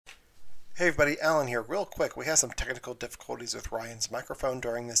Hey everybody, Alan here. Real quick, we had some technical difficulties with Ryan's microphone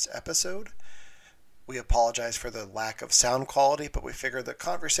during this episode. We apologize for the lack of sound quality, but we figured the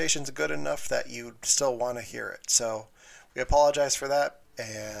conversation's good enough that you'd still want to hear it. So we apologize for that,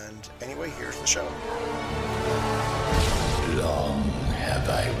 and anyway, here's the show. Long have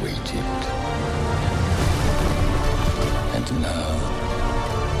I waited, and now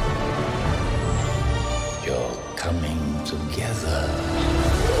you're coming together.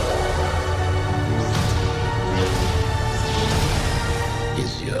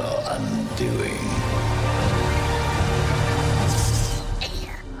 Is your undoing.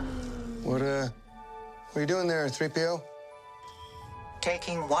 What are you doing there, 3PO?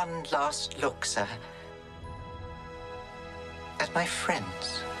 Taking one last look, sir, at my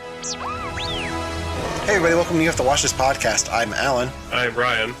friends. Hey everybody, welcome to You Have to Watch This podcast. I'm Alan. I'm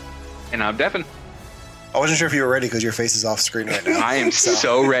Brian. And I'm Devin. I wasn't sure if you were ready because your face is off screen right now. I am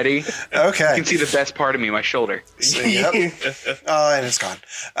so ready. Okay. You can see the best part of me, my shoulder. Yep. And it's gone.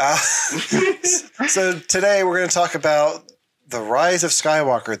 So today we're going to talk about The Rise of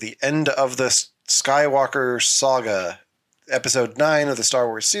Skywalker, the end of the Skywalker saga, episode 9 of the Star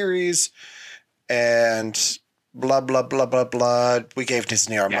Wars series, and blah, blah, blah, blah, blah. We gave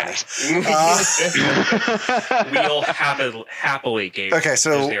Disney our money. We all happily gave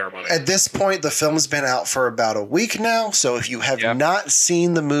Disney our money. At this point, the film's been out for about a week now, so if you have not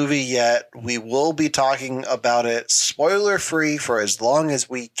seen the movie yet, we will be talking about it spoiler-free for as long as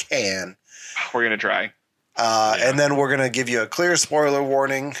we can. We're going to try. And then we're going to give you a clear spoiler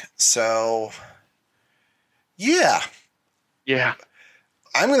warning. So, yeah. Yeah.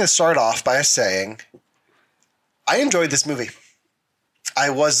 I'm going to start off by saying I enjoyed this movie. I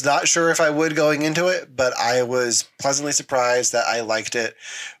was not sure if I would going into it, but I was pleasantly surprised that I liked it.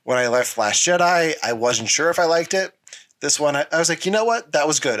 When I left Last Jedi, I wasn't sure if I liked it. This one, I was like, you know what? That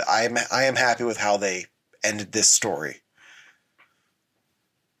was good. I am happy with how they ended this story.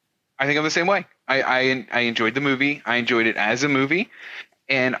 I think I'm the same way. I enjoyed the movie. I enjoyed it as a movie.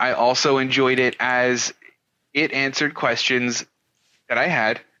 And I also enjoyed it as it answered questions that I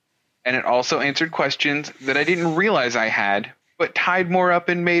had. And it also answered questions that I didn't realize I had, but tied more up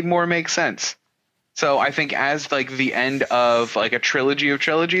and made more make sense. So I think as like the end of like a trilogy of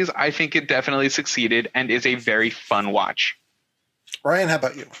trilogies, I think it definitely succeeded and is a very fun watch. Ryan, how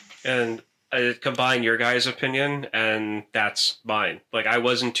about you? And I combine your guys' opinion, and that's mine. Like, I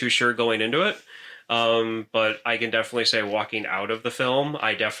wasn't too sure going into it, but I can definitely say walking out of the film,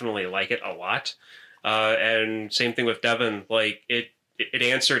 I definitely like it a lot. And same thing with Devin. Like, it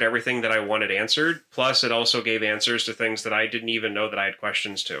answered everything that I wanted answered. Plus, it also gave answers to things that I didn't even know that I had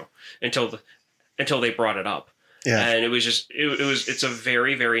questions to until they brought it up. Yeah. And it was just it's a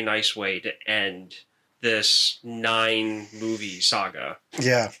very, very nice way to end this 9-movie saga.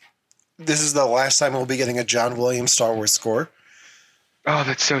 Yeah. This is the last time we'll be getting a John Williams Star Wars score. Oh,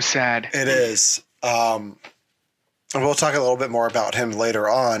 that's so sad. It is. And we'll talk a little bit more about him later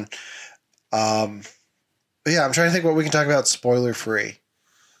on. But yeah, I'm trying to think what we can talk about spoiler free.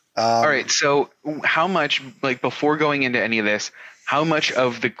 All right. So how much, like before going into any of this, how much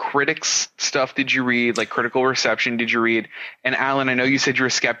of the critics stuff did you read? Like critical reception did you read? And Alan, I know you said you were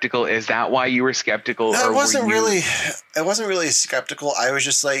skeptical. Is that why you were skeptical? No, I wasn't really skeptical. I was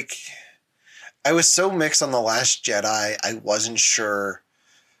just like, I was so mixed on The Last Jedi. I wasn't sure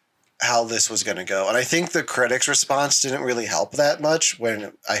how this was going to go. And I think the critics' response didn't really help that much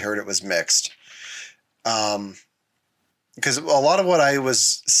when I heard it was mixed. Because a lot of what I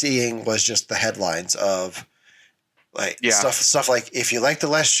was seeing was just the headlines of like stuff like, if you like The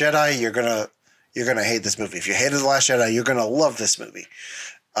Last Jedi, you're gonna hate this movie. If you hated The Last Jedi, you're gonna love this movie.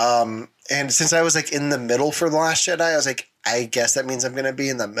 And since I was like in the middle for The Last Jedi, I was like, I guess that means I'm gonna be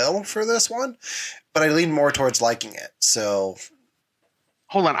in the middle for this one. But I lean more towards liking it. So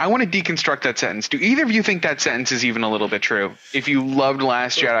hold on, I want to deconstruct that sentence. Do either of you think that sentence is even a little bit true? If you loved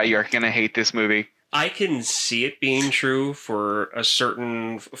Last Jedi, you're gonna hate this movie. I can see it being true for a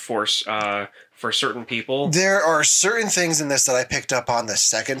certain for certain people. There are certain things in this that I picked up on the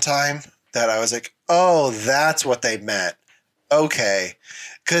second time that I was like, oh, that's what they meant. Okay.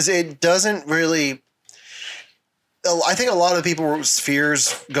 Because it doesn't really... I think a lot of people's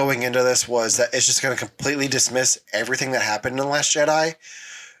fears going into this was that it's just going to completely dismiss everything that happened in The Last Jedi.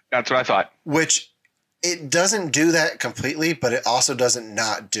 That's what I thought. Which it doesn't do that completely, but it also doesn't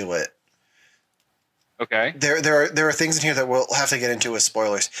not do it. Okay. There are things in here that we'll have to get into with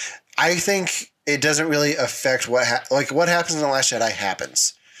spoilers. I think it doesn't really affect what happens in The Last Jedi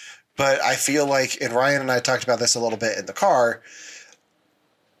happens. But I feel like, and Ryan and I talked about this a little bit in the car,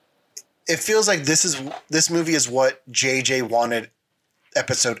 it feels like this movie is what JJ wanted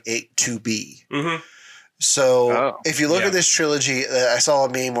Episode 8 to be. Mm-hmm. So if you look at this trilogy, I saw a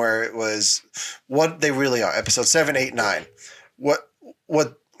meme where it was what they really are. Episode 7, 8, 9.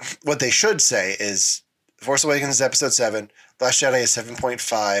 What they should say is Force Awakens is episode 7, Last Jedi is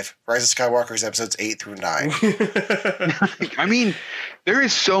 7.5, Rise of Skywalker is episodes 8 through 9. I mean, there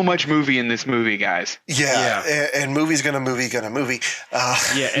is so much movie in this movie, guys. Yeah. And movie's gonna movie.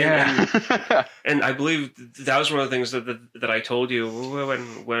 And I believe that was one of the things that I told you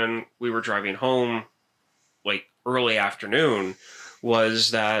when we were driving home, like early afternoon,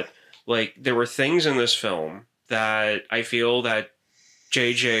 was that like there were things in this film that I feel that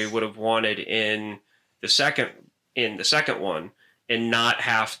JJ would have wanted in the second one and not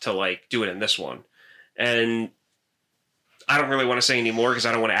have to like do it in this one. And I don't really want to say any more because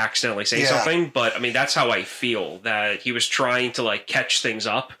I don't want to accidentally say something, but I mean, that's how I feel, that he was trying to like catch things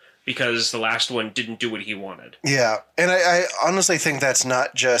up because the last one didn't do what he wanted. Yeah. And I honestly think that's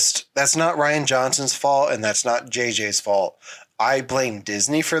not Rian Johnson's fault and that's not JJ's fault. I blame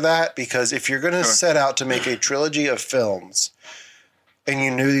Disney for that, because if you're going to set out to make a trilogy of films and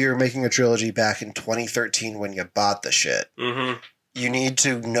you knew you were making a trilogy back in 2013 when you bought the shit, you need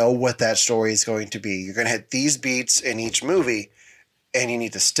to know what that story is going to be. You're going to hit these beats in each movie and you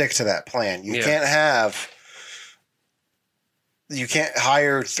need to stick to that plan. You can't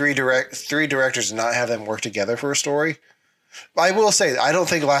hire three directors and not have them work together for a story. I will say, I don't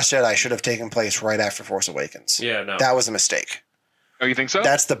think Last Jedi should have taken place right after Force Awakens. Yeah, no. That was a mistake. Oh, you think so?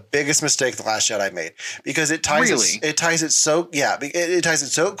 That's the biggest mistake The Last Jedi made, because it ties it ties it so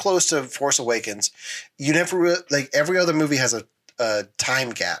close to Force Awakens. You never like every other movie has a time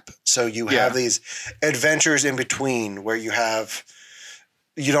gap, so you have these adventures in between where you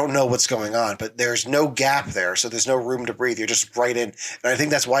don't know what's going on, but there's no gap there, so there's no room to breathe. You're just right in, and I think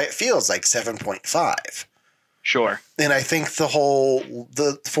that's why it feels like 7.5. Sure. And I think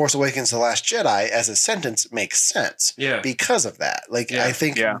the Force Awakens, The Last Jedi as a sentence makes sense. Yeah. Because of that. Like, I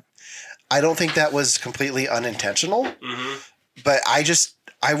think, I don't think that was completely unintentional, but I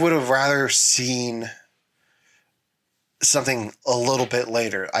would have rather seen something a little bit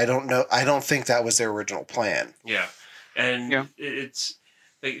later. I don't know. I don't think that was their original plan. Yeah. And it's,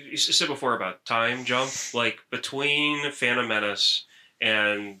 like you said before about time jump, like between Phantom Menace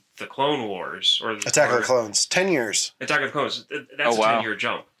and the Clone Wars, or Attack of the Clones, 10 years. Attack of the Clones, that's a 10-year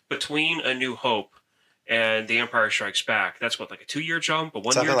jump. Between A New Hope and The Empire Strikes Back, that's what, like a 2-year jump, a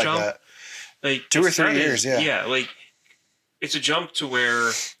 1-year like jump? That. Like 2 or 3 years, yeah. Yeah, like it's a jump to where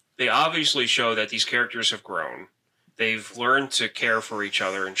they obviously show that these characters have grown. They've learned to care for each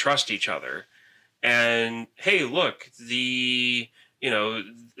other and trust each other. And hey, look, the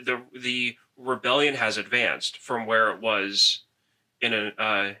rebellion has advanced from where it was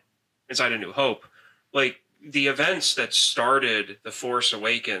inside A New Hope. Like the events that started The Force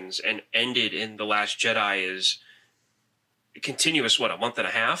Awakens and ended in The Last Jedi is continuous, a month and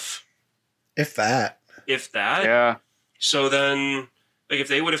a half? If that. Yeah. So then, like, if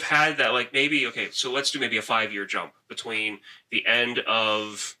they would have had that, like, maybe, okay, so let's do maybe a 5-year jump between the end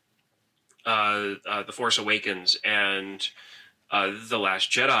of The Force Awakens and The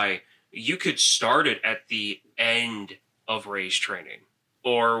Last Jedi. You could start it at the end of Rey's training,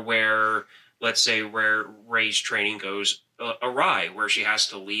 or where, let's say, where Rey's training goes awry, where she has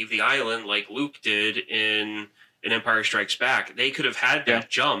to leave the island like Luke did in Empire Strikes Back. They could have had that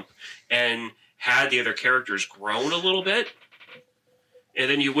jump and had the other characters grown a little bit, and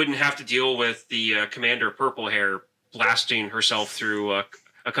then you wouldn't have to deal with the Commander Purple Hair blasting herself through a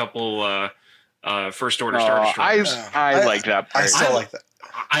couple First Order Star Destroyers. I like that part. I still like that.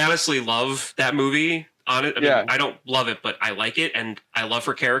 I honestly love that movie. I mean, I don't love it, but I like it, and I love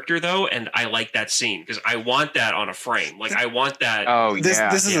her character though, and I like that scene because I want that on a frame. Like I want that.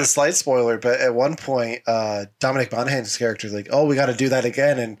 This is a slight spoiler, but at one point, Dominic Monaghan's character is like, "Oh, we got to do that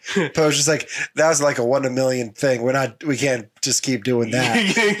again," and Poe's just like, "That was like a 1 in a million thing. We can't just keep doing that."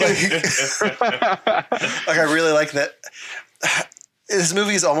 like I really like that. This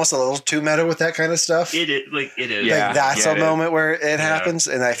movie is almost a little too meta with that kind of stuff. It is. Like that's a moment where it happens,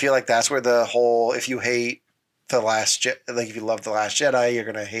 and I feel like that's where the whole if you hate if you love The Last Jedi, you're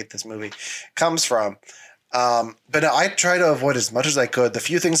gonna hate this movie comes from. But no, I try to avoid as much as I could. The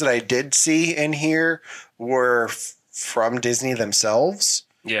few things that I did see in here were from Disney themselves.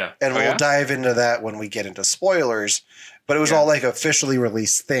 Yeah, and we'll dive into that when we get into spoilers. But it was all like officially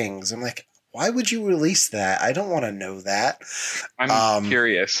released things. I'm like, why would you release that? I don't want to know that. I'm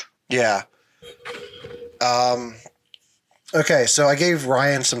curious. Yeah. Okay, so I gave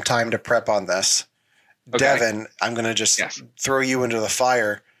Ryan some time to prep on this. Okay. Devin, I'm going to just throw you into the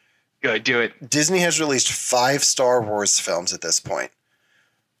fire. Good, do it. Disney has released 5 Star Wars films at this point.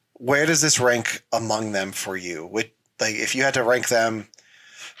 where does this rank among them for you? Like, if you had to rank them,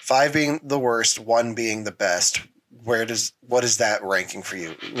 5 being the worst, 1 being the best, what is that ranking for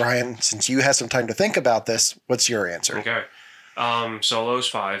you? Ryan, since you had some time to think about this, what's your answer? Okay. Solo's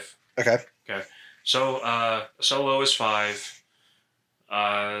 5. Okay. So, Solo is 5.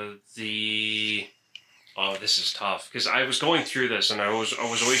 This is tough because I was going through this and I was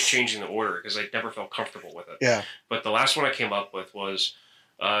always changing the order because I never felt comfortable with it. Yeah. But the last one I came up with was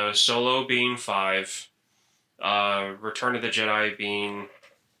Solo being 5, Return of the Jedi being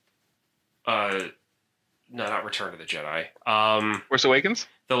no, not Return of the Jedi. Force Awakens?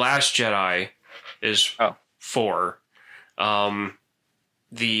 The Last Jedi is 4.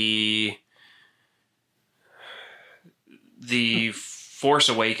 The Force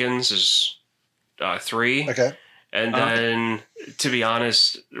Awakens is 3. Okay. And then, to be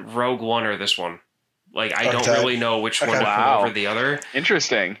honest, Rogue One or this one. Like, I don't really know which one to put over the other.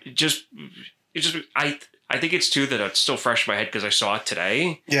 Interesting. I think it's 2 that it's still fresh in my head because I saw it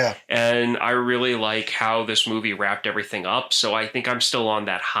today. Yeah. And I really like how this movie wrapped everything up. So I think I'm still on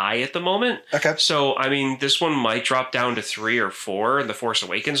that high at the moment. Okay. So, I mean, this one might drop down to 3 or 4, and The Force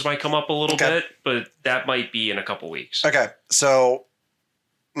Awakens might come up a little bit, but that might be in a couple weeks. Okay. So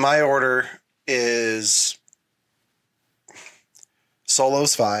my order is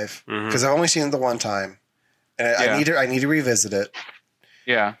Solo's 5 because I've only seen it the one time, and I need to revisit it.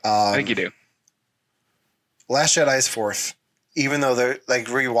 Yeah, I think you do. Last Jedi is 4th, even though they're like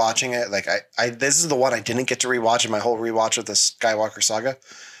rewatching it. Like this is the one I didn't get to rewatch in my whole rewatch of the Skywalker saga.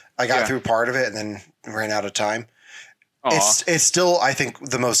 I got through part of it and then ran out of time. Aww. It's still, I think,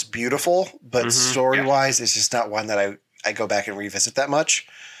 the most beautiful, but story wise, it's just not one that I go back and revisit that much.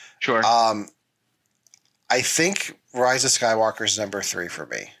 Sure. I think Rise of Skywalker is number 3 for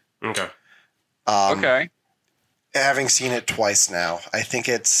me. Okay. Okay. Having seen it twice now, I think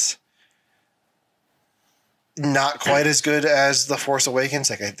it's not quite as good as The Force Awakens.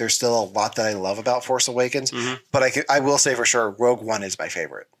 Like, there's still a lot that I love about Force Awakens, but I will say for sure, Rogue One is my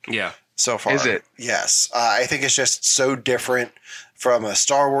favorite. Yeah. So far. Is it? Yes. I think it's just so different from a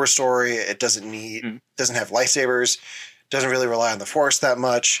Star Wars story. It doesn't have lightsabers, doesn't really rely on the Force that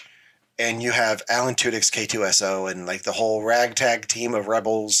much. And you have Alan Tudyk's K2SO and like the whole ragtag team of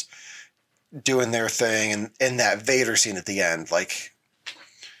rebels doing their thing, and that Vader scene at the end. Like,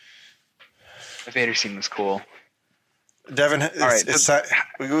 the Vader scene was cool. Devin,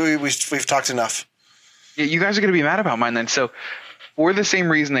 we've talked enough. Yeah, you guys are going to be mad about mine then. So, for the same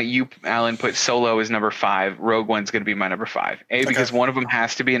reason that you, Alan, put Solo as number 5, Rogue One's going to be my number 5. Because one of them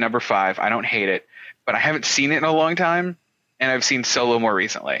has to be a number 5. I don't hate it, but I haven't seen it in a long time, and I've seen Solo more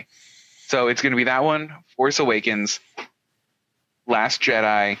recently. So it's going to be that one, Force Awakens, Last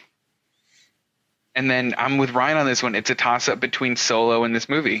Jedi, and then I'm with Ryan on this one. It's a toss-up between Solo and this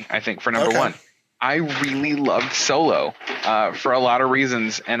movie, I think, for number 1. I really loved Solo for a lot of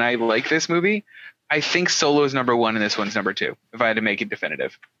reasons, and I like this movie. I think Solo is number 1 and this one's number 2, if I had to make it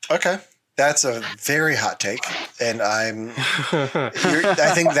definitive. Okay. That's a very hot take, and I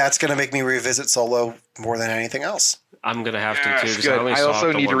think that's going to make me revisit Solo more than anything else. I'm going to have to, too. I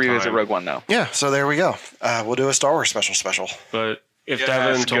also need to revisit Rogue One, though. Yeah, so there we go. We'll do a Star Wars special. But if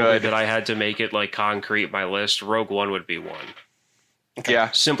Devin told me that I had to make it like concrete my list, Rogue One would be 1. Okay. Yeah.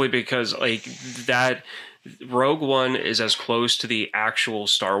 Simply because like that Rogue One is as close to the actual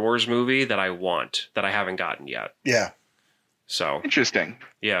Star Wars movie that I want, that I haven't gotten yet. Yeah. So interesting.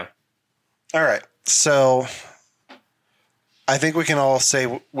 Yeah. All right. So I think we can all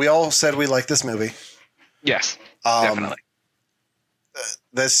say we all said we like this movie. Yes. Definitely.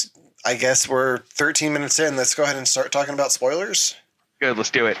 I guess we're 13 minutes in. Let's go ahead and start talking about spoilers. Good,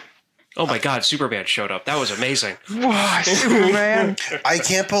 let's do it. Oh my God, Superman showed up. That was amazing. Wow, Superman. I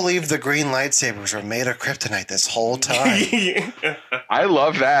can't believe the green lightsabers were made of kryptonite this whole time. I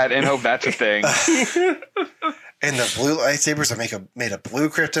love that and hope that's a thing. And the blue lightsabers are made of blue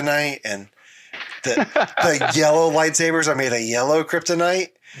kryptonite, and the yellow lightsabers are made of yellow kryptonite.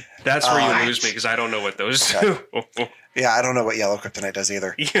 That's where you lose me because I don't know what those do. Yeah, I don't know what yellow kryptonite does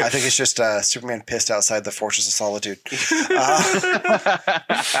either. Yeah. I think it's just Superman pissed outside the Fortress of Solitude.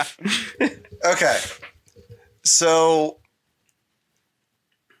 Okay. So,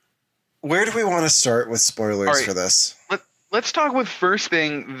 where do we want to start with spoilers for this? Let's talk with first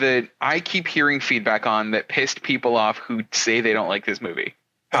thing that I keep hearing feedback on that pissed people off who say they don't like this movie.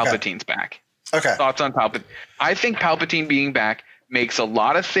 Palpatine's back. Okay. Thoughts on Palpatine? I think Palpatine being back makes a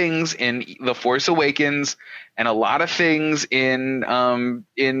lot of things in The Force Awakens and a lot of things in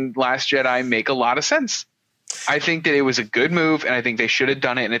Last Jedi make a lot of sense. I think that it was a good move, and I think they should have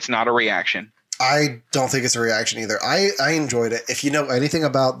done it, and it's not a reaction. I don't think it's a reaction either. I enjoyed it. If you know anything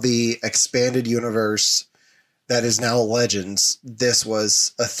about the expanded universe that is now Legends, this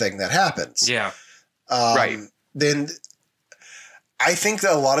was a thing that happens. Yeah. Right. Then I think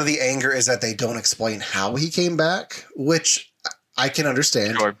that a lot of the anger is that they don't explain how he came back, which I can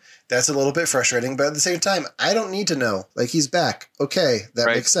understand. Sure. That's a little bit frustrating, but at the same time, I don't need to know. Like, he's back. Okay, that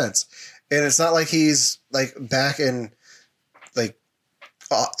makes sense. And it's not like he's like back in like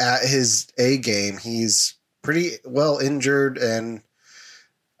at his A game. He's pretty well injured, and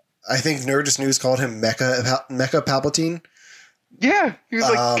I think Nerdist News called him Mecha Palpatine. Yeah, he was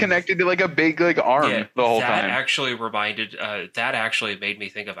like connected to like a big like arm the whole time. That actually made me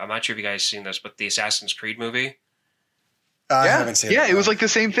think of. I'm not sure if you guys seen this, but the Assassin's Creed movie. I haven't seen it. Yeah, it was like the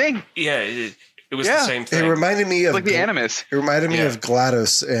same thing. Yeah, it was the same thing. It reminded me of like the Animus. It reminded me of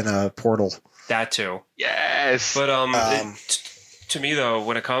GLaDOS in Portal. That too. Yes. But to me though,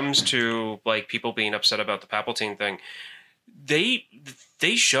 when it comes to like people being upset about the Palpatine thing, they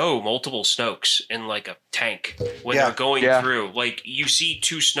show multiple Snokes in like a tank when they're going through. Like you see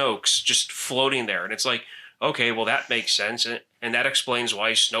 2 Snokes just floating there, and it's like, okay, well that makes sense, and that explains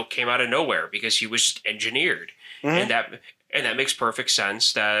why Snoke came out of nowhere, because he was engineered, and that makes perfect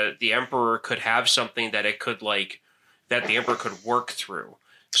sense that the Emperor could have something that it could like that the Emperor could work through.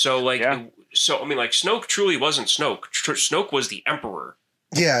 So like, so I mean, like Snoke truly wasn't Snoke. Snoke was the Emperor.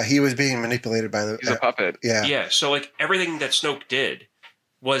 Yeah, he was being manipulated by the. He's a puppet. Yeah, yeah. So like everything that Snoke did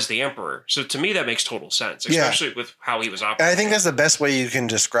was the Emperor. So to me, that makes total sense, especially with how he was operating. And I think that's the best way you can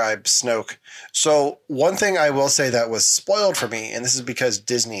describe Snoke. So one thing I will say that was spoiled for me, and this is because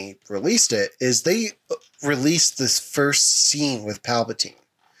Disney released it, is they released this first scene with Palpatine.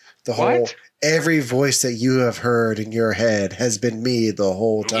 The whole every voice that you have heard in your head has been me the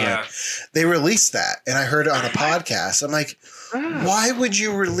whole time. Yeah. They released that, and I heard it on a podcast. I'm like, why would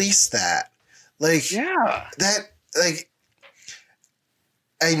you release that? Like, that, like,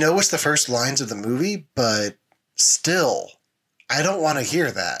 I know it's the first lines of the movie, but still, I don't want to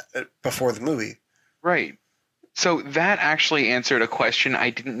hear that before the movie. Right. So that actually answered a question I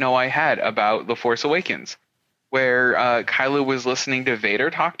didn't know I had about The Force Awakens, where Kylo was listening to Vader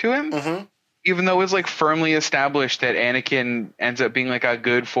talk to him, even though it was like firmly established that Anakin ends up being like a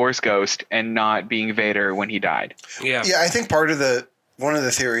good Force ghost and not being Vader when he died. Yeah. Yeah, I think one of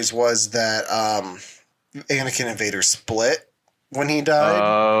the theories was that Anakin and Vader split when he died.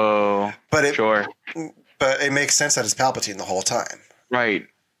 Oh, but it makes sense that it's Palpatine the whole time. Right.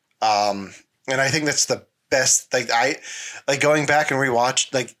 And I think that's the best. Like going back and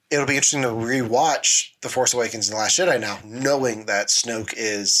rewatch. Like it'll be interesting to rewatch The Force Awakens and The Last Jedi now, knowing that Snoke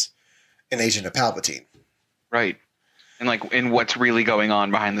is an agent of Palpatine. Right. And like in what's really going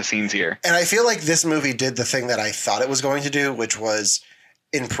on behind the scenes here. And I feel like this movie did the thing that I thought it was going to do, which was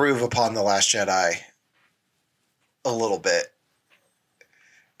improve upon The Last Jedi a little bit.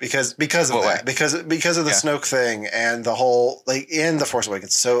 Because of that. Because of the Snoke thing and the whole in The Force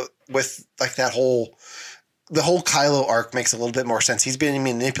Awakens. So with like the whole Kylo arc makes a little bit more sense. He's been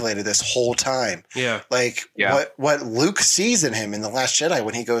manipulated this whole time. Yeah. What Luke sees in him in The Last Jedi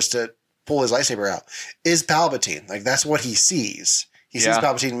when he goes to pull his lightsaber out is Palpatine. Like that's what he sees. He sees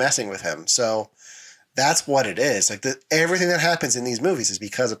Palpatine messing with him. So that's what it is. Like everything that happens in these movies is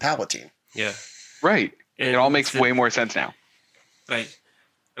because of Palpatine. Yeah. Right. It all makes way more sense now.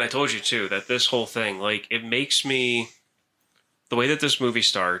 And I told you too that this whole thing, like, it makes me the way that this movie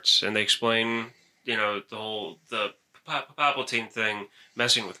starts, and they explain, the Palpatine thing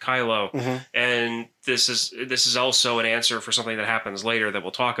messing with Kylo, and this is also an answer for something that happens later that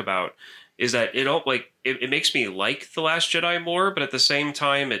we'll talk about. Is that it makes me like The Last Jedi more, but at the same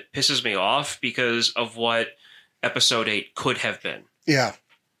time it pisses me off because of what Episode 8 could have been. Yeah.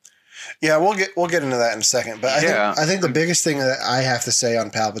 Yeah, we'll get into that in a second. But I think the biggest thing that I have to say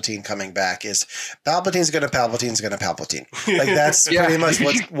on Palpatine coming back is Palpatine's gonna Palpatine. Like that's pretty much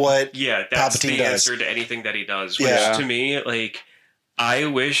what that's Palpatine the does. answer to anything that he does. Which to me, like, I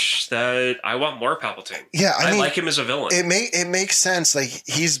wish that I want more Palpatine. Yeah, I mean, like him as a villain. It makes sense. Like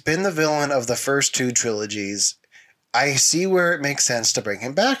he's been the villain of the first 2 trilogies. I see where it makes sense to bring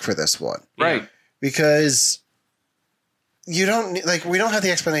him back for this one, right? Because we don't have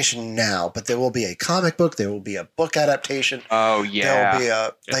the explanation now, but there will be a comic book, there will be a book adaptation. Oh yeah, there will be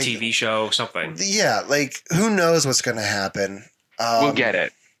a TV show, something. Yeah, like who knows what's going to happen? We'll get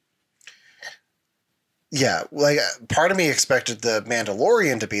it. Yeah, like part of me expected the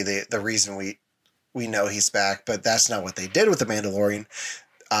Mandalorian to be the reason we know he's back, but that's not what they did with the Mandalorian.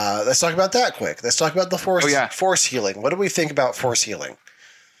 Let's talk about that quick. Let's talk about the Force healing. What do we think about Force healing?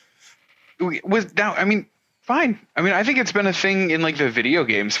 fine. I mean, I think it's been a thing in like the video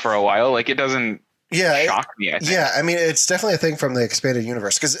games for a while. Like it doesn't shock me. I think. Yeah, I mean, it's definitely a thing from the expanded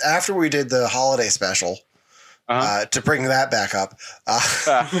universe. Because after we did the holiday special, to bring that back up,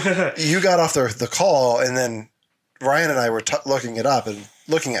 you got off the call, and then Ryan and I were looking it up and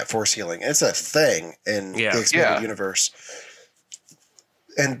looking at force healing. It's a thing in the expanded universe,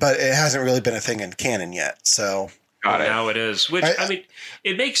 but it hasn't really been a thing in canon yet. So now it is. Which I mean,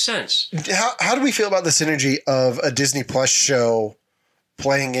 it makes sense. How do we feel about the synergy of a Disney Plus show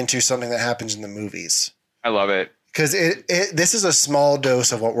playing into something that happens in the movies? I love it because this is a small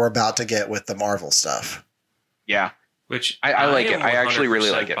dose of what we're about to get with the Marvel stuff. Yeah. Which I like it. I actually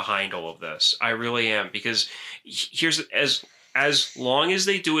really like it. Behind all of this, I really am, because here's as long as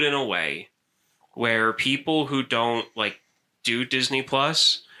they do it in a way where people who don't like do Disney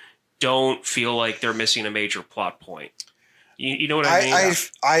Plus don't feel like they're missing a major plot point. You know what I mean?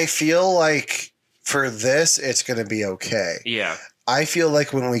 I feel like for this, it's going to be okay. Yeah. I feel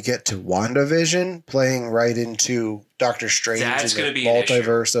like when we get to WandaVision, playing right into Doctor Strange, that's going to be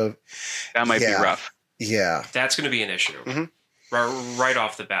multiverse of that might be rough. Yeah, that's going to be an issue right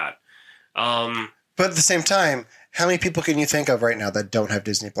off the bat. But at the same time, how many people can you think of right now that don't have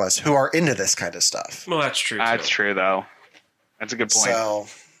Disney Plus who are into this kind of stuff? Well, that's true. That's true, though. That's a good point. So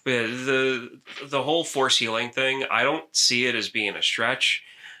the whole force healing thing, I don't see it as being a stretch.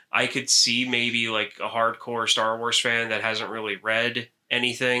 I could see maybe like a hardcore Star Wars fan that hasn't really read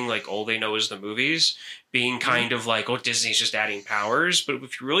anything, like all they know is the movies, being kind of like, oh, Disney's just adding powers. But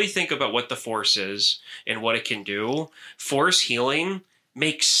if you really think about what the Force is and what it can do, force healing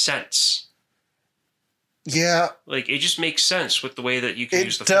makes sense. Yeah. Like, it just makes sense with the way that you can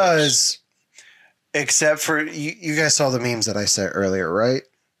use the Force. It does, except for, you guys saw the memes that I sent earlier, right?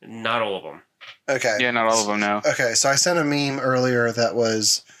 Not all of them. Okay. Yeah, not all of them, no. Okay, so I sent a meme earlier that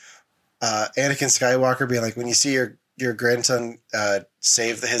was Anakin Skywalker being like, when you see your grandson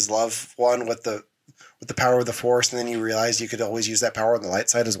save his loved one with the power of the Force, and then you realize you could always use that power on the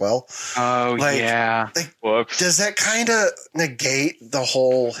light side as well. Oh, yeah. Like, whoops. Does that kind of negate the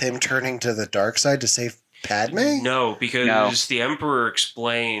whole him turning to the dark side to save Padme? No, because the Emperor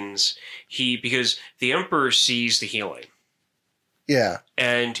explains because the Emperor sees the healing. Yeah.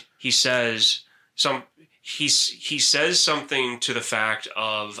 And he says he says something to the fact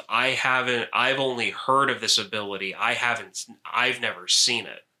of, I've only heard of this ability. I've never seen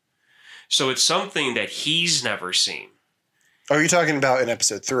it. So it's something that he's never seen. Oh, are you talking about in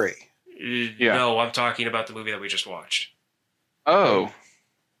episode 3? Yeah. No, I'm talking about the movie that we just watched. Oh.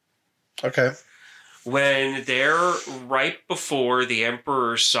 Okay. When they're right before the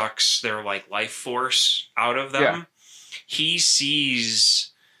Emperor sucks their like life force out of them, he sees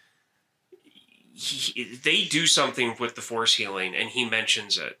they do something with the force healing, and he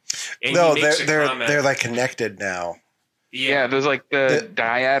mentions it. And no, he makes they're like connected now. Yeah, there's like the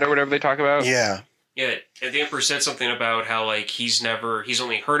dyad or whatever they talk about. Yeah. Yeah, and the Emperor said something about how like he's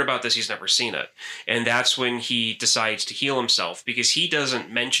only heard about this, he's never seen it. And that's when he decides to heal himself, because he doesn't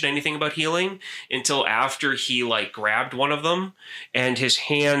mention anything about healing until after he like grabbed one of them and his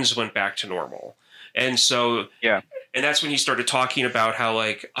hands went back to normal. And so and that's when he started talking about how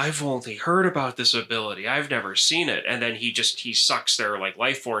like, I've only heard about this ability, I've never seen it. And then he sucks their like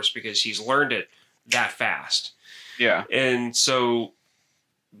life force because he's learned it that fast. Yeah. And so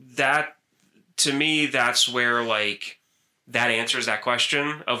that, to me, that's where like that answers that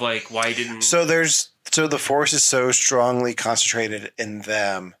question of like, why didn't... So the force is so strongly concentrated in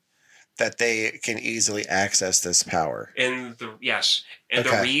them that they can easily access this power. And the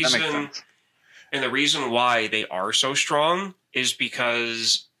reason why they are so strong is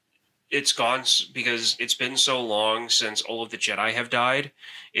because it's been so long since all of the Jedi have died.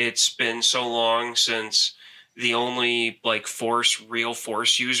 It's been so long since the only like real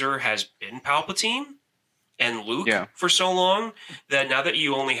force user has been Palpatine and Luke for so long that now that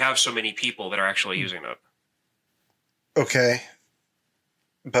you only have so many people that are actually using it. Okay.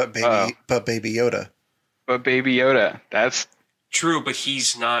 But baby Yoda. But baby Yoda, that's true, but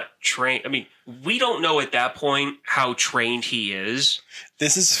he's not trained. I mean, we don't know at that point how trained he is.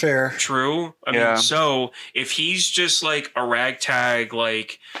 This is fair. True. I mean, so if he's just like a ragtag,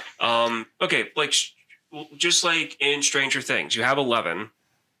 like, just like in Stranger Things, you have 11,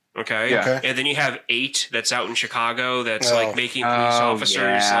 okay? And then you have 8 that's out in Chicago that's like making police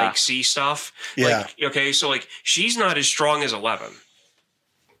officers like see stuff. Yeah. Like, okay, so like she's not as strong as 11.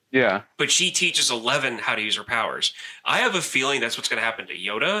 Yeah. But she teaches 11 how to use her powers. I have a feeling that's what's going to happen to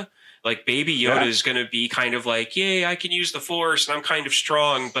Yoda. Like baby Yoda is going to be kind of like, yay, I can use the Force and I'm kind of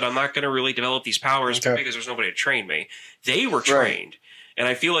strong, but I'm not going to really develop these powers because there's nobody to train me. They were trained. And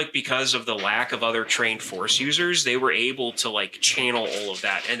I feel like because of the lack of other trained Force users, they were able to like channel all of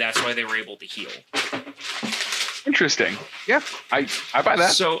that, and that's why they were able to heal. Interesting. Yeah, I buy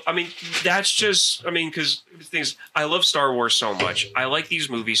that. So, I mean, that's just, I mean, because things, I love Star Wars so much. I like these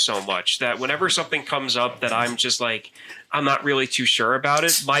movies so much that whenever something comes up that I'm just like, I'm not really too sure about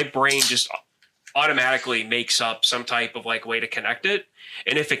it, my brain just automatically makes up some type of like way to connect it.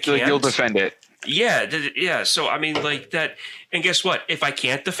 And if it can't, like you'll defend it. Yeah. Yeah. So, I mean, like that. And guess what? If I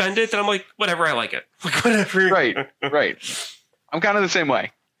can't defend it, then I'm like, whatever, I like it. Like, whatever. Right. I'm kind of the same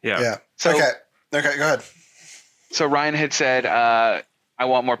way. Yeah. So, okay, go ahead. So Ryan had said, I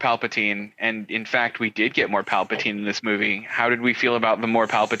want more Palpatine. And in fact, we did get more Palpatine in this movie. How did we feel about the more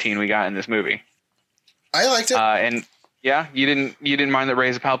Palpatine we got in this movie? I liked it. And yeah, you didn't mind that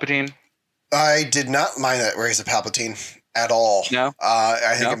Rey's a Palpatine? I did not mind that Rey's a Palpatine at all. No?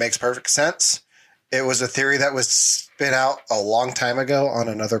 I think it makes perfect sense. It was a theory that was spit out a long time ago on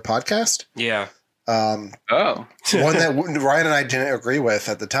another podcast. Yeah. One that Ryan and I didn't agree with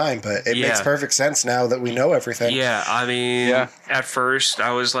at the time, but it makes perfect sense now that we know everything. Yeah, I mean, at first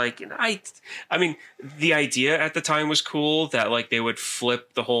I was like, I mean, the idea at the time was cool that like they would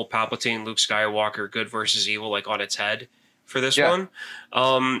flip the whole Palpatine, Luke Skywalker, good versus evil, like on its head for this one.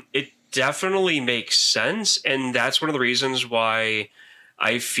 It definitely makes sense, and that's one of the reasons why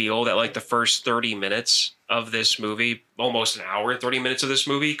I feel that like the first 30 minutes of this movie, almost an hour and 30 minutes of this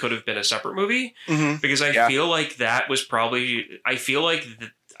movie could have been a separate movie, because I feel like that was probably, I feel like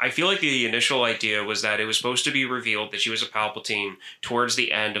the initial idea was that it was supposed to be revealed that she was a Palpatine towards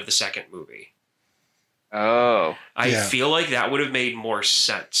the end of the second movie. I feel like that would have made more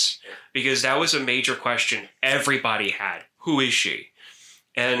sense, because that was a major question everybody had. Who is she?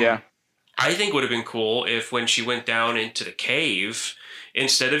 And I think it would have been cool if when she went down into the cave,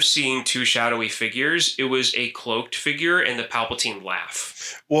 instead of seeing two shadowy figures, it was a cloaked figure and the Palpatine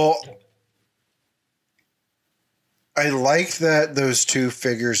laugh. Well, I like that those two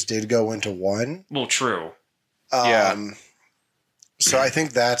figures did go into one. Well, true. So I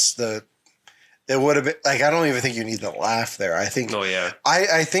think that's it would have been like, I don't even think you need the laugh there. I think,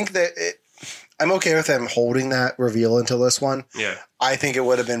 I think that I'm okay with them holding that reveal until this one. Yeah. I think it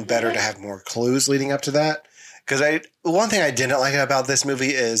would have been better to have more clues leading up to that. Because one thing I didn't like about this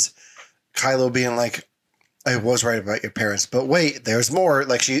movie is Kylo being like, I was right about your parents, but wait, there's more.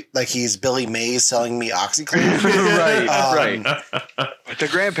 Like he's Billy Mays selling me OxyClean. right. The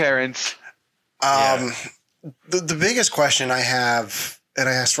grandparents. The biggest question I have, and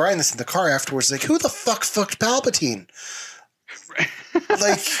I asked Ryan this in the car afterwards, like, who the fuck fucked Palpatine?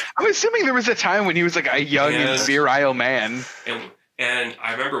 Like, I'm assuming there was a time when he was like a young and virile man. And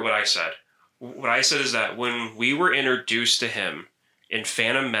I remember what I said. What I said is that when we were introduced to him in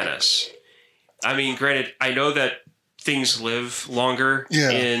Phantom Menace, I mean, granted, I know that things live longer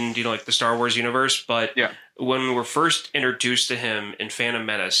in, like the Star Wars universe, but when we were first introduced to him in Phantom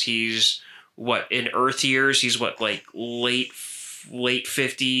Menace, he's in Earth years, he's like late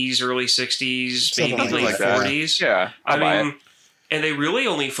 50s, early 60s, maybe late 40s. That. Yeah. I mean, and they really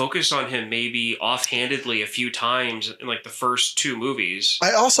only focused on him maybe offhandedly a few times in like the first two movies.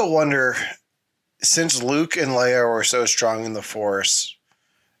 I also wonder, since Luke and Leia were so strong in the Force,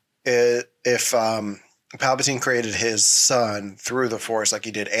 if Palpatine created his son through the Force like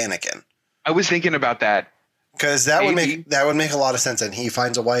he did Anakin. I was thinking about that. Because that would make a lot of sense. And he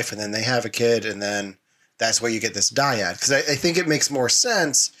finds a wife, and then they have a kid, and then that's where you get this dyad. Because I think it makes more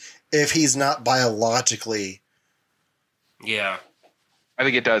sense if he's not biologically. Yeah. I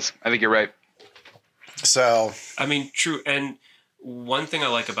think it does. I think you're right. So. I mean, true. And one thing I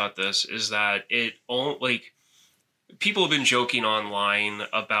like about this is that people have been joking online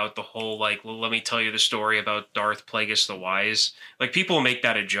about the whole, like, well, let me tell you the story about Darth Plagueis the Wise. Like, people make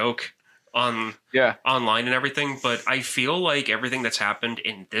that a joke online and everything, but I feel like everything that's happened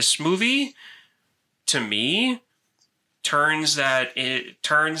in this movie, to me, turns that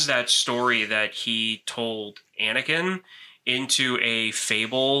story that he told Anakin into a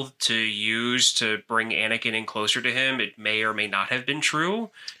fable to use to bring Anakin in closer to him. It may or may not have been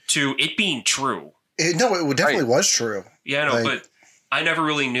true, to it being true. It definitely was true. Yeah, no, but I never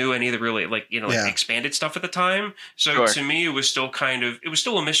really knew any of the really expanded stuff at the time. So to me, it was still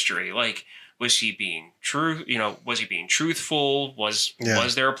a mystery. Like, was he being true? Was he being truthful? Was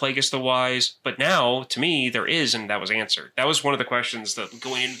there a Plagueis the Wise? But now, to me, there is, and that was answered. That was one of the questions that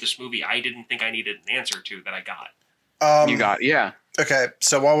going into this movie, I didn't think I needed an answer to that I got. You got, Okay,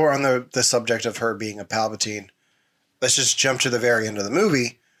 so while we're on the subject of her being a Palpatine, let's just jump to the very end of the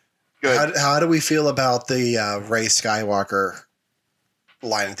movie. Good. How do we feel about the Rey Skywalker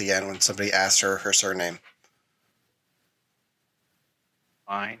line at the end when somebody asks her surname?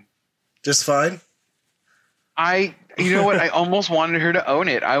 fine. Just fine? You know what? I almost wanted her to own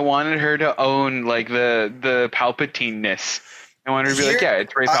it. I wanted her to own like the Palpatine-ness. I wanted her to be like, yeah,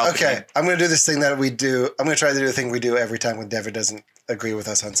 it's Ray Palpatine. Okay, I'm going to do this thing that we do. I'm going to try to do the thing we do every time when Devin doesn't agree with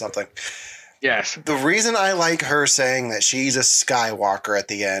us on something. Yes. The reason I like her saying that she's a Skywalker at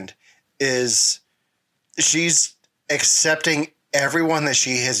the end is she's accepting everyone that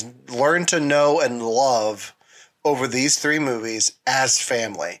she has learned to know and love over these 3 movies as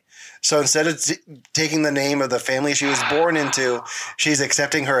family. So instead of taking the name of the family she was born into, she's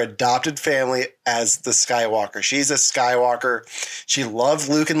accepting her adopted family as the Skywalker. She's a Skywalker. She loved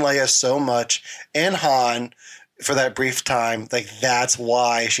Luke and Leia so much, and Han for that brief time. Like, that's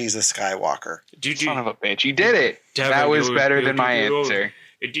why she's a Skywalker. Son of a bitch. You did it. Devin, that was better than my answer.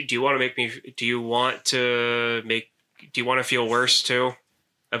 Do you want to make me? Do you want to feel worse too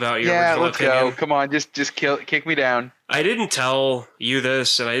about your original let's opinion? go. Come on, just kick me down. I didn't tell you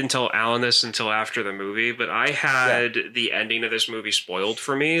this, and I didn't tell Alan this until after the movie, but I had the ending of this movie spoiled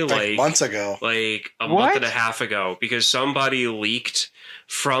for me like months ago, like a month and a half ago, because somebody leaked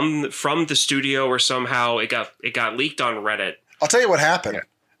from the studio, or somehow it got leaked on Reddit. I'll tell you what happened.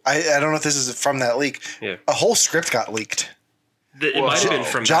 Yeah. I don't know if this is from that leak. Yeah. A whole script got leaked. It might have been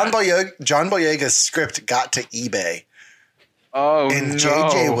from John Boyega's script got to eBay. Oh, and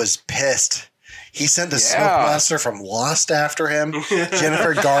JJ was pissed. He sent the Smoke Monster from Lost after him.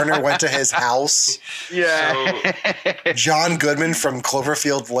 Jennifer Garner went to his house. Yeah. John Goodman from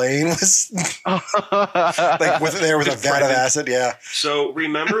Cloverfield Lane was like with a vat of acid. Yeah. So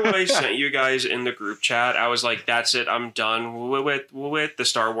remember what I sent you guys in the group chat? I was like, "That's it. I'm done with the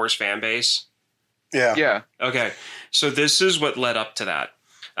Star Wars fan base." Yeah. Yeah. Okay. So this is what led up to that.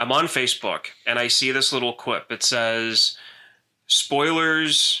 I'm on Facebook and I see this little quip. It says,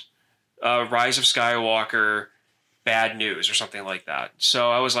 "Spoilers. Rise of Skywalker, bad news," or something like that. So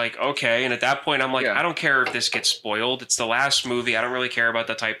I was like, okay. And at that point, I'm like, I don't care if this gets spoiled. It's the last movie. I don't really care about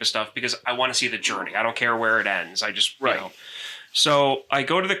that type of stuff because I want to see the journey. I don't care where it ends. I just, you know. So I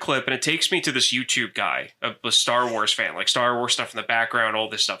go to the clip and it takes me to this YouTube guy, a Star Wars fan, like Star Wars stuff in the background, all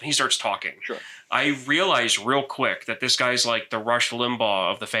this stuff. And he starts talking. Sure. I realized real quick that this guy's like the Rush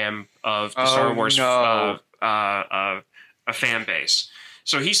Limbaugh of the Star Wars a fan base.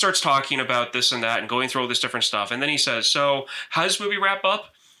 So he starts talking about this and that and going through all this different stuff. And then he says, so how does the movie wrap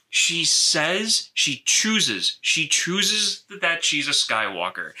up? She says she chooses that she's a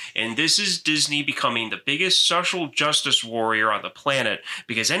Skywalker. And this is Disney becoming the biggest social justice warrior on the planet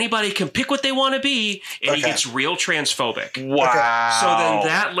because anybody can pick what they want to be. And he gets real transphobic. Wow. So then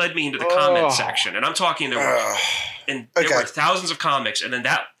that led me into the comment section. And I'm talking, there were thousands of comics. And then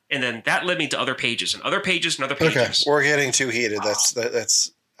that led me to other pages and other pages and other pages. Okay, we're getting too heated.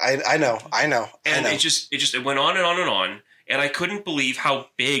 That's. I know. And it went on and on and on. And I couldn't believe how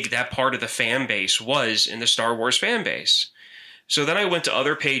big that part of the fan base was in the Star Wars fan base. So then I went to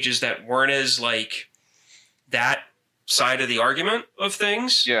other pages that weren't as like that side of the argument of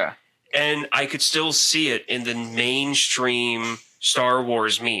things. Yeah. And I could still see it in the mainstream Star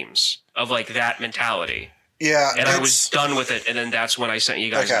Wars memes of like that mentality. Yeah. And I was done with it. And then that's when I sent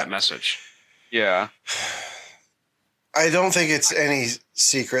you guys that message. Yeah. I don't think it's any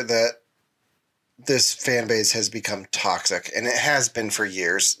secret that this fan base has become toxic, and it has been for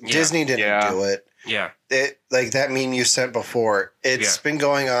years. Yeah. Disney didn't do it. Yeah. It, like that meme you sent before, it's been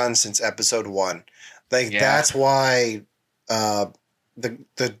going on since episode 1. Like that's why the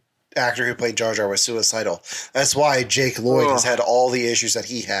actor who played Jar Jar was suicidal. That's why Jake Lloyd has had all the issues that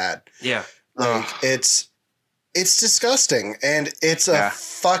he had. Yeah. Like it's disgusting, and it's a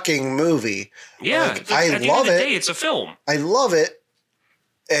fucking movie. Yeah. Like, I love it. It's a film. I love it.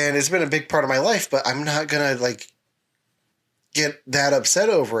 And it's been a big part of my life, but I'm not going to like get that upset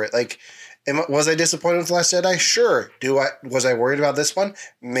over it. Like, was I disappointed with The Last Jedi? Sure. Was I worried about this one?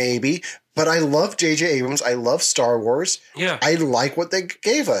 Maybe. But I love J.J. Abrams. I love Star Wars. Yeah. I like what they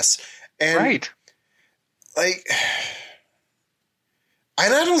gave us. And like,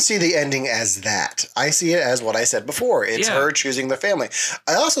 and I don't see the ending as that. I see it as what I said before. It's her choosing the family.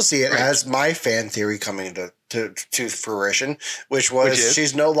 I also see it as my fan theory coming to fruition, which was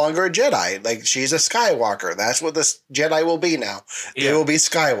she's no longer a Jedi. Like, she's a Skywalker. That's what this Jedi will be now. They will be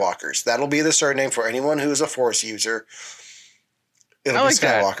Skywalkers. That'll be the surname for anyone who's a Force user. It'll be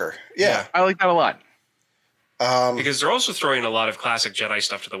Skywalker. Yeah. I like that a lot. Because they're also throwing a lot of classic Jedi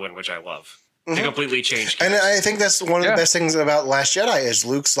stuff to the wind, which I love. To completely change. And I think that's one of the best things about Last Jedi is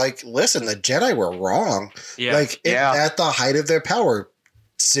Luke's like, listen, the Jedi were wrong. Yeah. Like, at the height of their power,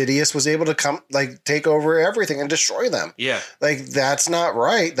 Sidious was able to come, like, take over everything and destroy them. Yeah. Like, that's not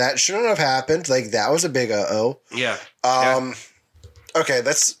right. That shouldn't have happened. Like, that was a big uh-oh. Yeah. Okay,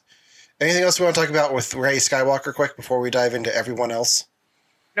 that's anything else we want to talk about with Rey Skywalker quick before we dive into everyone else?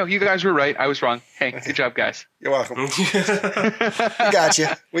 No, you guys were right. I was wrong. Hey, good job, guys. You're welcome. We got you.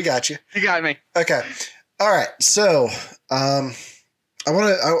 We got you. You got me. Okay. All right. So, I want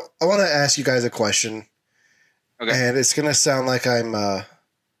to ask you guys a question. Okay. And it's going to sound like I'm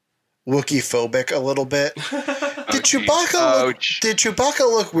Wookiee phobic a little bit. Did Chewbacca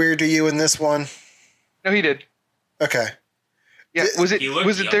look weird to you in this one? No, he did. Okay. Yeah. Was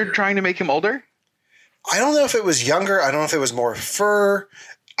it they're trying to make him older? I don't know if it was younger. I don't know if it was more fur.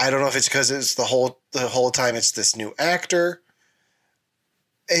 I don't know if it's because it's the whole time it's this new actor.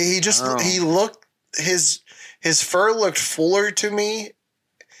 He looked his fur looked fuller to me,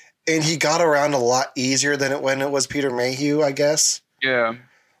 and he got around a lot easier than when it was Peter Mayhew, I guess. Yeah.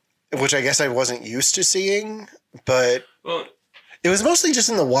 Which I guess I wasn't used to seeing, but it was mostly just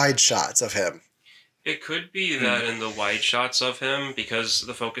in the wide shots of him. It could be that in the wide shots of him, because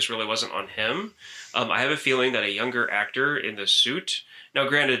the focus really wasn't on him. I have a feeling that a younger actor in the suit. Now,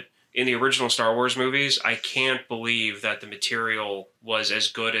 granted, in the original Star Wars movies, I can't believe that the material was as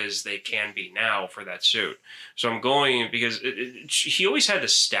good as they can be now for that suit. So I'm going because he always had a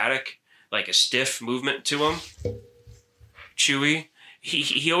stiff movement to him. Chewie.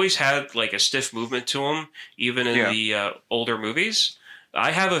 He always had like a stiff movement to him, even in the older movies.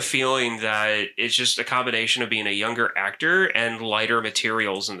 I have a feeling that it's just a combination of being a younger actor and lighter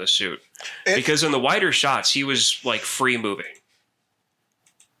materials in the suit. Because in the wider shots, he was like free moving.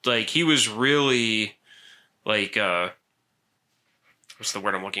 Like he was really like what's the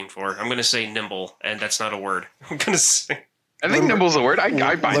word I'm looking for? I'm going to say nimble, and that's not a word. I'm going to say. I think nimble's a word.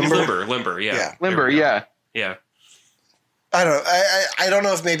 I buy limber. Yeah. Limber. Yeah. Yeah. I don't know. I don't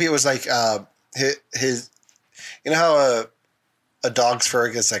know if maybe it was like his you know how a dog's fur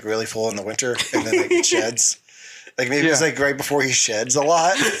gets like really full in the winter and then it sheds. Like maybe it's like right before he sheds a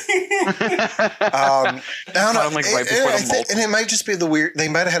lot. I don't know. Like right before the molt. And it might just be the weird. They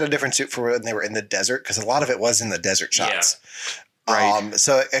might have had a different suit for when they were in the desert because a lot of it was in the desert shots. Yeah. Right.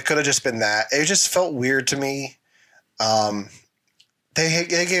 So it could have just been that. It just felt weird to me. They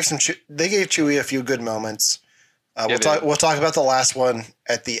gave Chewie a few good moments. We'll talk about the last one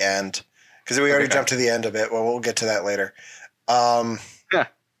at the end because we already jumped to the end of it. Well, we'll get to that later.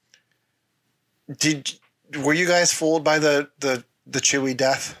 Were you guys fooled by the Chewie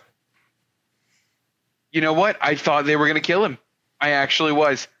death? You know what? I thought they were going to kill him. I actually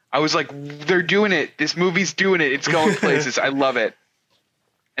was. I was like, they're doing it. This movie's doing it. It's going places. I love it.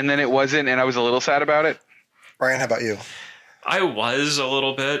 And then it wasn't, and I was a little sad about it. Ryan, how about you? I was a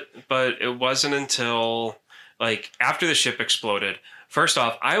little bit, but it wasn't until like after the ship exploded. First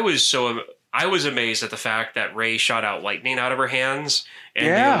off, I was amazed at the fact that Rey shot out lightning out of her hands, and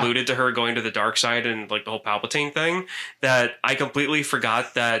they alluded to her going to the dark side and like the whole Palpatine thing. That I completely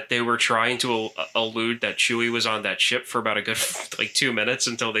forgot that they were trying to allude that Chewie was on that ship for about a good like 2 minutes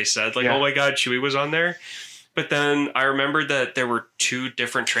until they said oh my God, Chewie was on there. But then I remembered that there were 2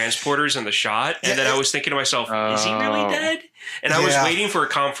 different transporters in the shot, and then I was thinking to myself, is he really dead? And I was waiting for a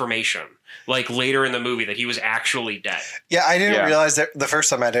confirmation. Like later in the movie that he was actually dead. Yeah, I didn't realize that the first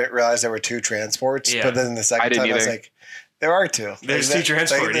time. I didn't realize there were 2 transports, but then the second time I was like, there are 2. There's 2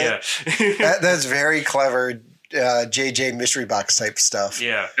 transports. That's very clever, JJ mystery box type stuff.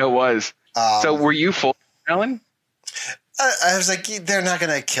 Yeah, it was. So were you full, Alan? I was like, they're not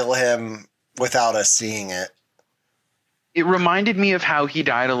going to kill him without us seeing it. It reminded me of how he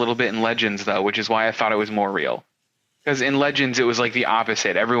died a little bit in Legends, though, which is why I thought it was more real. Because in Legends, it was like the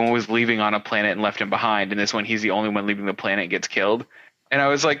opposite. Everyone was leaving on a planet and left him behind. And this one, he's the only one leaving the planet and gets killed. And I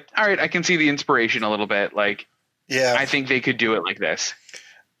was like, all right, I can see the inspiration a little bit. Like, I think they could do it like this.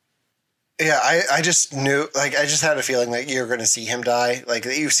 Yeah, I just knew, like, I just had a feeling that you're going to see him die. Like,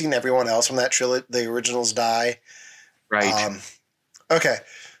 you've seen everyone else from that trilogy, the originals, die. Right. Okay.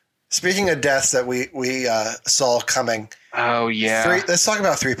 Speaking of deaths that we saw coming. Oh, yeah. Let's talk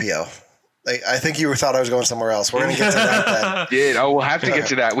about 3PO. Like, I think you thought I was going somewhere else. We're going to get to that then. We'll have to get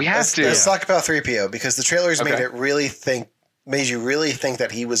to that. Let's talk about 3PO because the trailers made you really think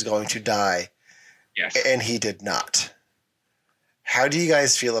that he was going to die. Yes. And he did not. How do you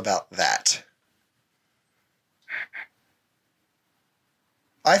guys feel about that?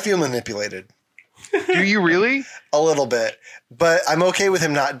 I feel manipulated. Do you really? A little bit. But I'm okay with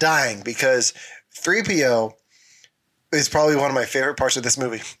him not dying because 3PO is probably one of my favorite parts of this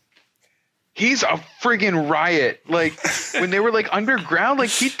movie. He's a friggin' riot. Like when they were like underground, like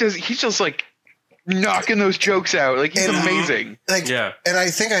he's just like knocking those jokes out. Like, he's amazing. Like, Yeah. And I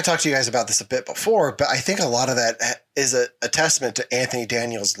think I talked to you guys about this a bit before, but I think a lot of that is a testament to Anthony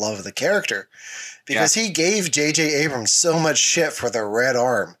Daniels' love of the character, because he gave J.J. Abrams so much shit for the red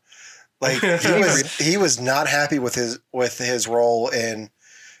arm. Like, he was not happy with his role in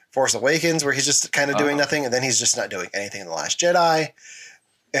Force Awakens, where he's just kind of doing nothing, and then he's just not doing anything in The Last Jedi.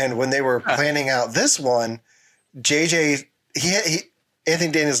 And when they were planning out this one, Anthony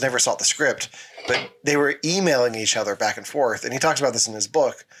Daniels never saw the script, but they were emailing each other back and forth. And he talks about this in his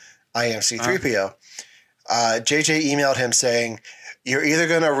book, I Am C-3PO. JJ emailed him saying, you're either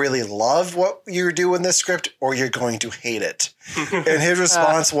going to really love what you do in this script or you're going to hate it. And his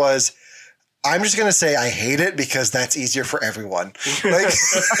response was, I'm just going to say I hate it because that's easier for everyone. Like,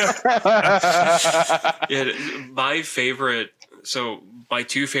 my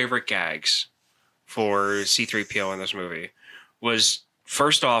two favorite gags for C-3PO in this movie was,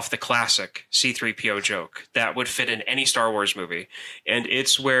 first off, the classic C-3PO joke that would fit in any Star Wars movie. And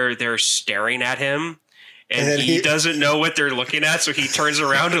it's where they're staring at him and he doesn't know what they're looking at, so he turns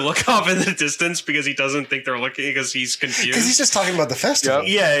around to look off in the distance because he doesn't think they're looking, because he's confused. Because he's just talking about the festival. Yep.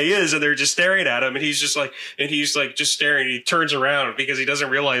 Yeah, he is, and they're just staring at him, and he's just staring. And he turns around because he doesn't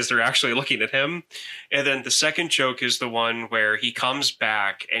realize they're actually looking at him. And then the second joke is the one where he comes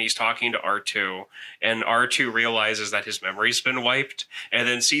back and he's talking to R2, and R2 realizes that his memory's been wiped, and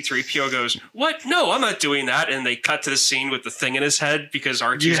then C-3PO goes, "What? No, I'm not doing that." And they cut to the scene with the thing in his head because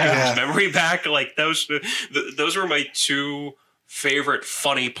R2's getting his memory back. Like, those were my two favorite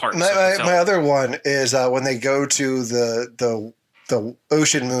funny parts. My other one is when they go to the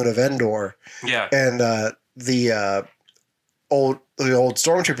ocean moon of Endor. Yeah, and the old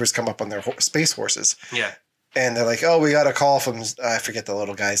stormtroopers come up on their space horses. Yeah, and they're like, "Oh, we got a call from I forget the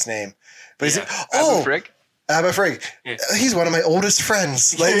little guy's name, but he's like, oh, Abba Frigg. Yeah. He's one of my oldest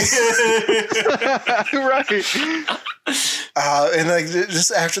friends." Like, right. And like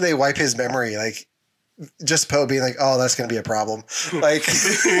just after they wipe his memory, like, just Poe being like, "Oh, that's going to be a problem." Like,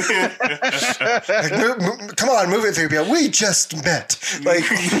 come on, move it, 3PO. We just met. Like,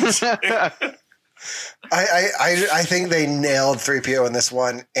 I think they nailed 3PO in this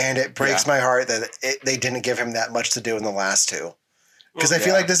one, and it breaks my heart that they didn't give him that much to do in the last two. Because I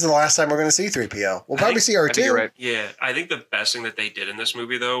feel like this is the last time we're going to see 3PO. We'll probably see R2. Right. Yeah, I think the best thing that they did in this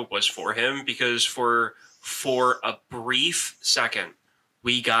movie, though, was for him, because for a brief second,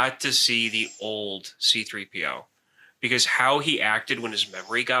 we got to see the old C-3PO. Because how he acted when his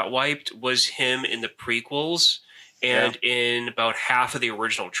memory got wiped was him in the prequels and in about half of the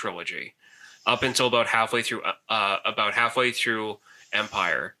original trilogy, up until about halfway through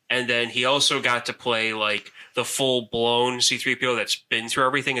Empire. And then he also got to play like the full blown C-3PO that's been through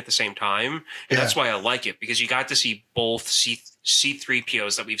everything at the same time. And that's why I like it, because you got to see both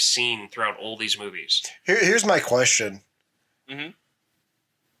C-3POs that we've seen throughout all these movies. Here's my question. Mm-hmm.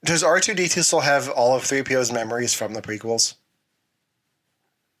 Does R2-D2 still have all of 3PO's memories from the prequels?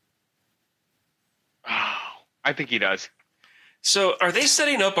 Oh, I think he does. So, are they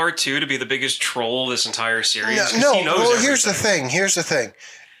setting up R2 to be the biggest troll of this entire series? No. Well, here's the thing.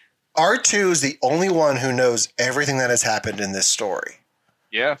 R2 is the only one who knows everything that has happened in this story.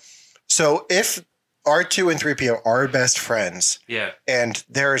 Yeah. So, if R2 and 3PO are best friends, and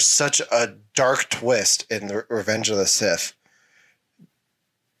there is such a dark twist in the Revenge of the Sith,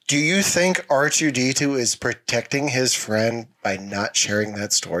 do you think R2-D2 is protecting his friend by not sharing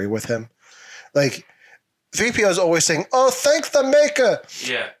that story with him? Like, 3PO is always saying, "Oh, thank the maker."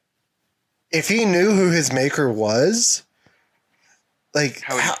 Yeah. If he knew who his maker was, like,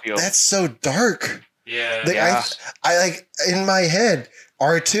 how would he feel? That's so dark. Yeah. Like, I like, in my head,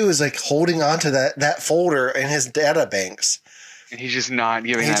 R2 is like holding on to that folder in his data banks. And he's just not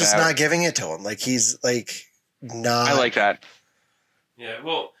giving it out. He's just not giving it to him. Like, he's like not. I like that. Yeah,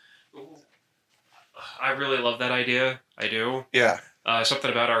 well, I really love that idea. I do. Yeah. Something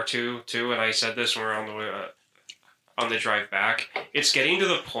about R2 too, and I said this when we were on the way, on the drive back. It's getting to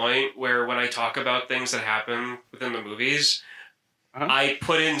the point where when I talk about things that happen within the movies, I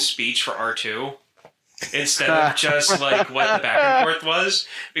put in speech for R2 instead of just like what the back and forth was.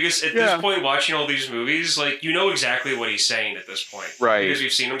 Because at this point, watching all these movies, like, you know exactly what he's saying at this point, right? Because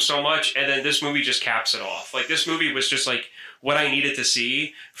we've seen him so much, and then this movie just caps it off. Like, this movie was just like what I needed to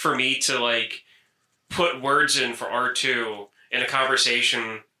see for me to like put words in for R2 in a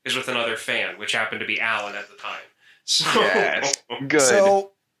conversation is with another fan, which happened to be Alan at the time. So, good.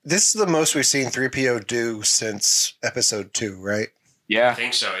 So this is the most we've seen 3PO do since episode 2, right? Yeah. I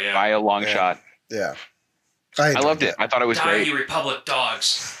think so, yeah. By a long shot. Yeah. I loved it. I thought it was great. You Republic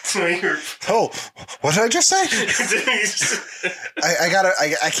dogs. Oh, what did I just say?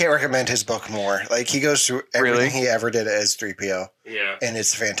 I can't recommend his book more. Like, he goes through everything he ever did as 3PO. Yeah. And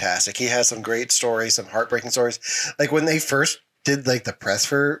it's fantastic. He has some great stories, some heartbreaking stories. Like, when they first did, like, the press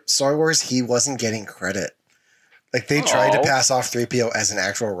for Star Wars, he wasn't getting credit. Like, they tried to pass off 3PO as an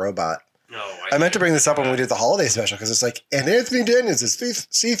actual robot. No, I meant to bring this up when we did the holiday special, because it's like, and Anthony Daniels is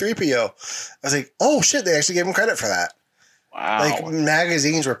C-3PO. I was like, oh shit, they actually gave him credit for that. Wow. Like,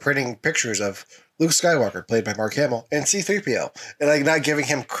 magazines were printing pictures of Luke Skywalker, played by Mark Hamill, and C-3PO, and like not giving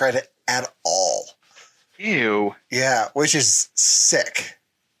him credit at all. Ew. Yeah, which is sick.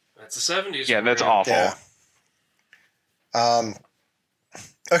 That's the 70s. Yeah, that's awful. Yeah.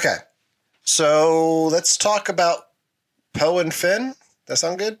 Okay, so let's talk about Poe and Finn. That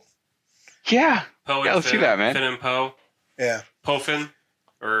sound good? Yeah. Poe and let's Finn, do that, man. Finn and Poe. Yeah. Pofin.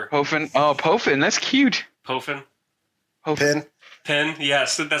 Or Pofin. Oh, Pofin. That's cute. Pofin. Finn. Pin.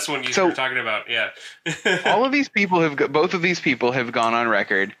 Yes, that's what you were talking about. Yeah. All of these people both of these people have gone on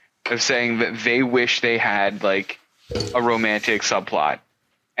record of saying that they wish they had like a romantic subplot,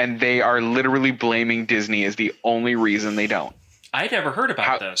 and they are literally blaming Disney as the only reason they don't. I never heard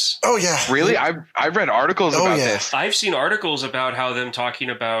about this. Oh yeah, really? I've read articles about this. I've seen articles about how them talking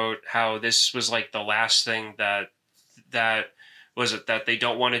about how this was like the last thing that was it that they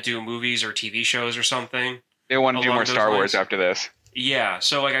don't want to do movies or TV shows or something. They want to do more Star Wars after this. Yeah,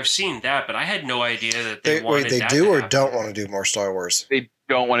 so like I've seen that, but I had no idea that they wanted. Wait, they do or don't want to do more Star Wars? They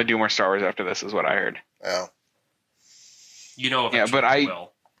don't want to do more Star Wars after this, is what I heard. Oh, eventually they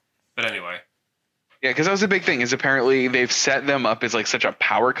will. But anyway. Yeah, because that was a big thing. Is apparently they've set them up as like such a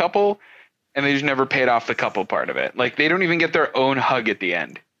power couple, and they just never paid off the couple part of it. Like they don't even get their own hug at the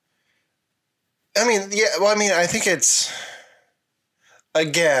end. I mean, yeah. Well, I mean, I think it's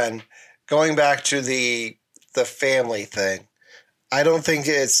again going back to the family thing. I don't think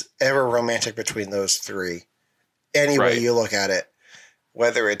it's ever romantic between those three. Any way you look at it,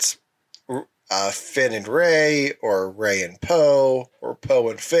 whether it's Finn and Rey, or Rey and Poe, or Poe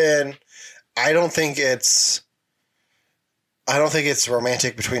and Finn. I don't think it's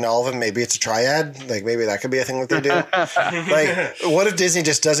romantic between all of them. Maybe it's a triad. Like maybe that could be a thing that they do. Like, what if Disney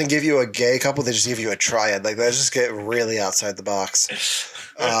just doesn't give you a gay couple? They just give you a triad. Like, that just get really outside the box.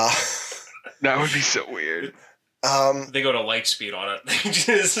 That would be so weird. They go to light speed on it.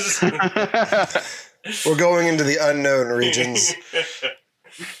 We're going into the unknown regions.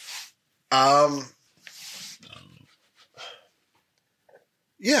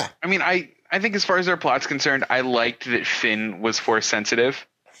 Yeah. I mean, I think as far as their plot's concerned, I liked that Finn was Force sensitive.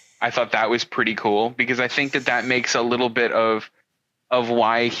 I thought that was pretty cool because I think that makes a little bit of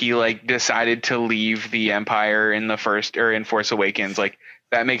why he like decided to leave the Empire in the first or in Force Awakens. Like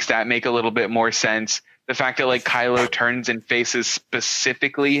that makes that make a little bit more sense. The fact that like Kylo turns and faces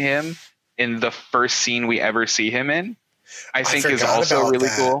specifically him in the first scene we ever see him in, I think is also really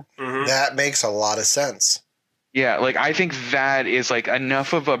cool. Mm-hmm. That makes a lot of sense. Yeah, like I think that is like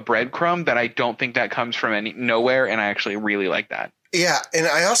enough of a breadcrumb that I don't think that comes from nowhere, and I actually really like that. Yeah, and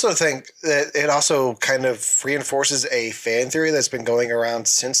I also think that it also kind of reinforces a fan theory that's been going around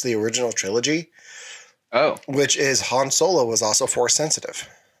since the original trilogy. Oh. Which is Han Solo was also Force sensitive.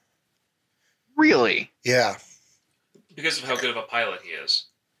 Really? Yeah. Because of how good of a pilot he is.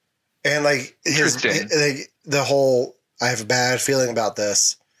 And like the whole I have a bad feeling about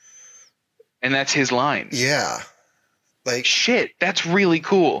this. And that's his line. Yeah. Like shit, that's really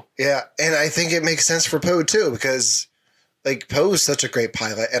cool. Yeah, and I think it makes sense for Poe too because like Poe is such a great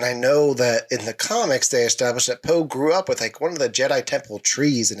pilot, and I know that in the comics they established that Poe grew up with like one of the Jedi Temple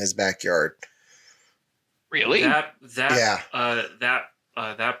trees in his backyard. Really? That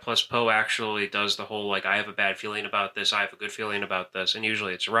plus Poe actually does the whole like I have a bad feeling about this, I have a good feeling about this, and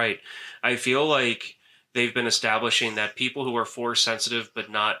usually it's right. I feel like they've been establishing that people who are Force sensitive but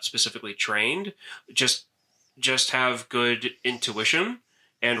not specifically trained just have good intuition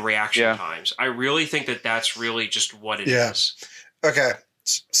and reaction times. I really think that that's really just what it is. Okay,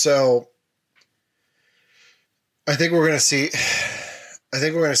 so I think we're going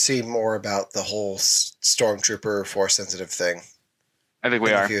to see more about the whole Stormtrooper Force sensitive thing. I think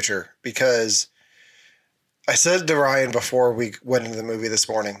we are in the future because I said to Ryan before we went into the movie this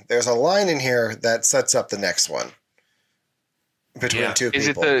morning, there's a line in here that sets up the next one between two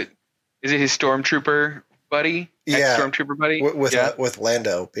people. Is it his Stormtrooper buddy? Yeah. Stormtrooper buddy? With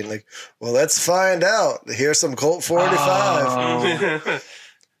Lando being like, well, let's find out. Here's some Colt 45. Oh.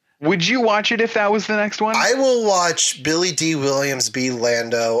 Would you watch it if that was the next one? I will watch Billy D. Williams be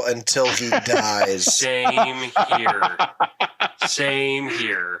Lando until he dies. Same here. Same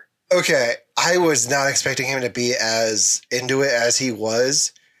here. Okay, I was not expecting him to be as into it as he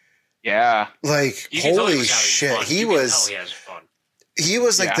was. Yeah. Like, holy shit. He was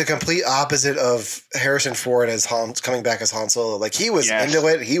like the complete opposite of Harrison Ford as coming back as Han Solo. Like, he was into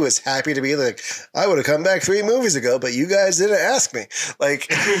it. He was happy to be like, I would have come back 3 movies ago, but you guys didn't ask me. Like,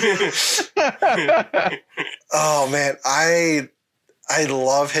 oh man, I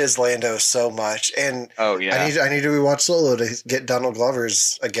love his Lando so much. And I need to rewatch Solo to get Donald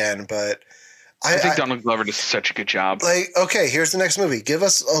Glover's again, but I think Donald Glover does such a good job. Like, okay, here's the next movie. Give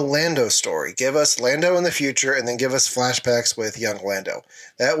us a Lando story. Give us Lando in the future, and then give us flashbacks with young Lando.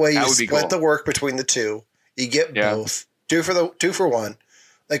 That way, you split the work between the two. You get both. 2 for 1.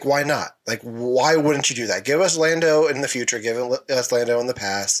 Like, why not? Like, why wouldn't you do that? Give us Lando in the future. Give us Lando in the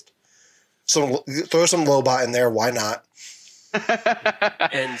past. Throw some Lobot in there. Why not?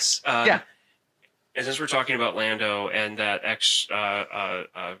 And since we're talking about Lando and that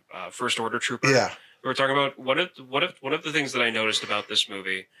First Order trooper, we're talking about one of the things that I noticed about this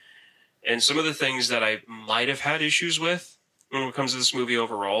movie, and some of the things that I might have had issues with when it comes to this movie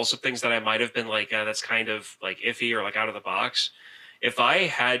overall. Some things that I might have been like, that's kind of like iffy or like out of the box. If I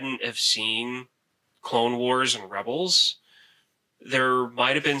hadn't have seen Clone Wars and Rebels, there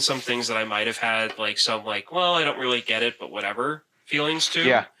might have been some things that I might have had like some like, well, I don't really get it, but whatever feelings too.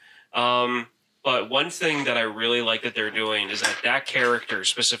 Yeah. But one thing that I really like that they're doing is that character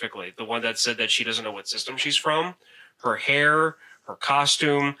specifically, the one that said that she doesn't know what system she's from, her hair, her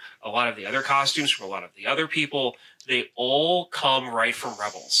costume, a lot of the other costumes from a lot of the other people, they all come right from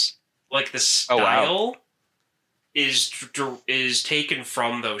Rebels. Like the style is taken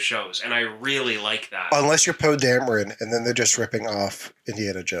from those shows, and I really like that. Unless you're Poe Dameron, and then they're just ripping off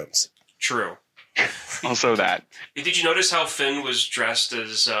Indiana Jones. True. Also that. Did you notice how Finn was dressed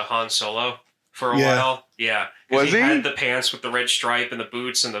as Han Solo? For a while, yeah. Was he? Had the pants with the red stripe and the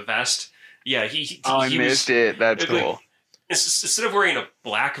boots and the vest. Yeah, I missed it. That's cool. Like, instead of wearing a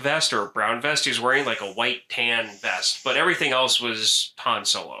black vest or a brown vest, he was wearing like a white tan vest. But everything else was Han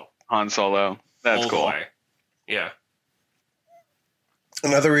Solo. That's cool. Way. Yeah.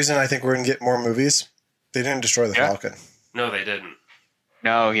 Another reason I think we're going to get more movies, they didn't destroy the Falcon. No, they didn't.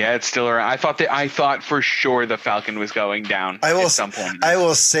 No, it's still around. I thought for sure the Falcon was going down at some point. I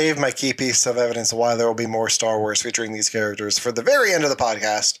will save my key piece of evidence of why there will be more Star Wars featuring these characters for the very end of the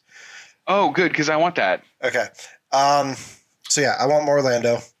podcast. Oh, good, because I want that. Okay. So yeah, I want more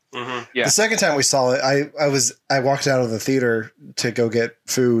Lando. Mm-hmm. Yeah. The second time we saw it, I walked out of the theater to go get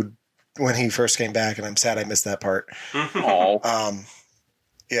food when he first came back, and I'm sad I missed that part. Oh.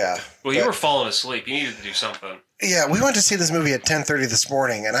 Yeah. Well, you were falling asleep. You needed to do something. Yeah, we went to see this movie at 10:30 this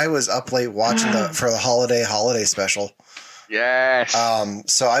morning, and I was up late watching for the holiday special. Yes.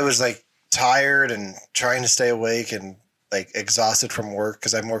 So I was like tired and trying to stay awake and like exhausted from work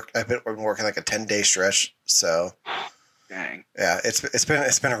because I've been working like a 10-day stretch. So, dang. Yeah, it's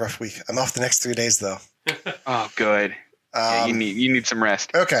been a rough week. I'm off the next 3 days though. Oh, good. You need some rest.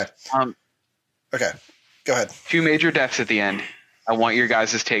 Okay. Okay. Go ahead. 2 major deaths at the end. I want your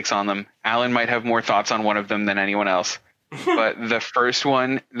guys' takes on them. Alan might have more thoughts on one of them than anyone else. But the first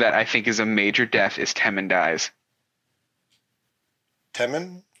one that I think is a major death is Temmin dies.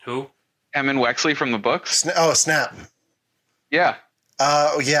 Temmin? Who? Temmin Wexley from the books. Snap. Yeah.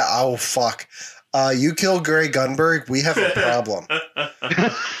 Yeah. Oh, fuck. You kill Gray Gunberg, we have a problem.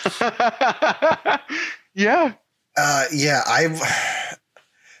 Yeah.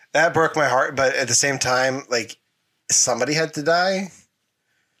 That broke my heart, but at the same time, like, somebody had to die.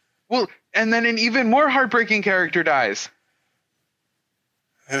 Well, and then an even more heartbreaking character dies.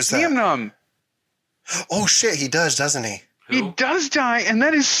 Who's that? Niamnam. Oh shit, he does, doesn't he? Who? He does die, and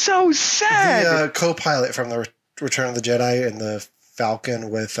that is so sad. The co-pilot from the Return of the Jedi and the Falcon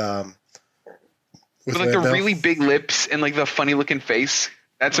with like Lando. The really big lips and like the funny looking face.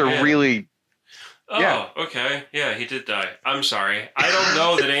 That's really. Oh, okay. Yeah, he did die. I'm sorry. I don't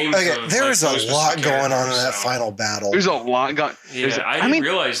know the names of there's a lot going on in that final battle. There's a lot going on. Yeah, I didn't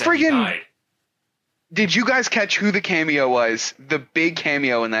realize that he died. Did you guys catch who the cameo was? The big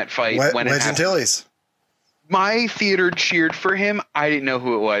cameo in that fight when it happened? Antilles. My theater cheered for him. I didn't know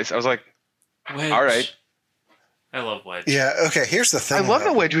who it was. I was like, Wedge. All right. I love Wedge. Yeah, okay, here's the thing. I love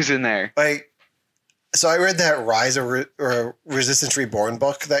that Wedge was in there. So I read that Rise of Resistance Reborn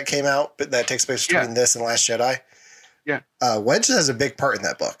book that came out, but that takes place between this and Last Jedi. Yeah. Wedge has a big part in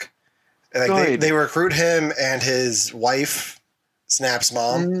that book. Like they recruit him and his wife, Snap's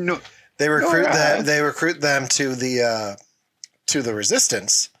mom. No. They recruit them. They recruit them to the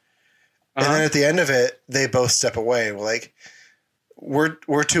Resistance, and then at the end of it, they both step away.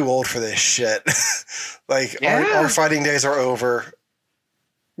 We're too old for this shit. Our fighting days are over.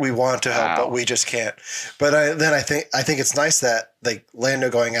 we want to help, but we just can't. But I think it's nice that like Lando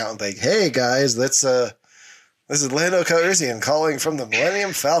going out and like, hey guys, this is Lando Calrissian calling from the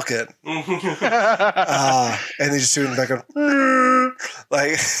Millennium Falcon, and they just shooting back on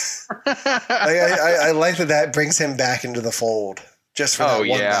like I like that brings him back into the fold just for that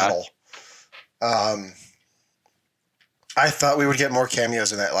one battle. I thought we would get more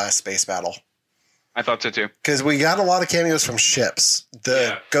cameos in that last space battle. I thought so too. Because we got a lot of cameos from ships.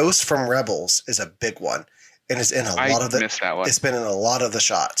 The Ghost from Rebels is a big one, and is in a lot of the. Missed that one. It's been in a lot of the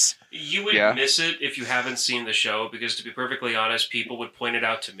shots. You would miss it if you haven't seen the show, because to be perfectly honest, people would point it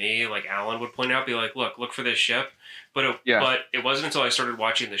out to me, like Alan would point it out, be like, "Look for this ship." But it wasn't until I started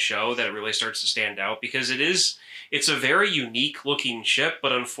watching the show that it really starts to stand out, because it's a very unique looking ship,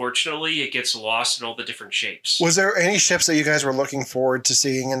 but unfortunately, it gets lost in all the different shapes. Was there any ships that you guys were looking forward to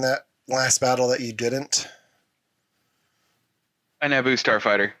seeing in that last battle that you didn't? A Naboo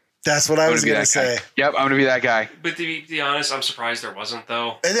starfighter. That's what I was going to say. Yep, I'm going to be that guy. But to be honest, I'm surprised there wasn't,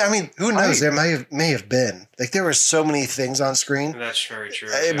 though. I mean, who knows? There may have been. Like, there were so many things on screen. That's very true.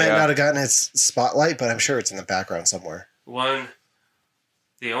 It might not have gotten its spotlight, but I'm sure it's in the background somewhere.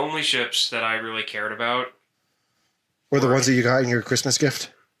 The only ships that I really cared about were the ones that you got in your Christmas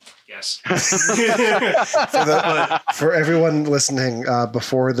gift? Yes. For everyone listening,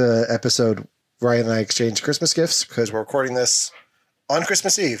 before the episode, Ryan and I exchanged Christmas gifts because we're recording this on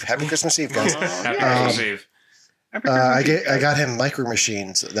Christmas Eve. Happy Christmas Eve, guys. Happy Christmas Eve. I got him micro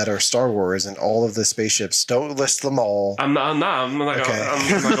machines that are Star Wars and all of the spaceships. Don't list them all. I'm not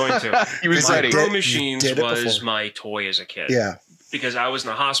going to. He was ready. Micro machines was my toy as a kid. Yeah. Because I was in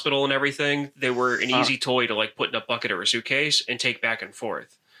the hospital and everything. They were an easy toy to like put in a bucket or a suitcase and take back and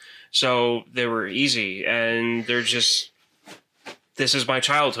forth. So they were easy, and they're just. This is my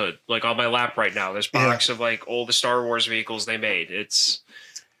childhood, like on my lap right now. This box of like all the Star Wars vehicles they made.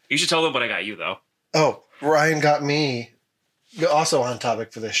 You should tell them what I got you though. Oh, Ryan got me, also on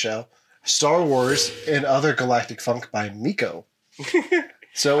topic for this show, Star Wars and Other Galactic Funk by Miko.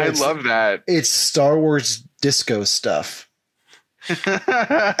 So I love that. It's Star Wars disco stuff. and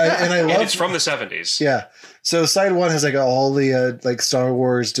it's from the 70s. Yeah. So side 1 has like all the like Star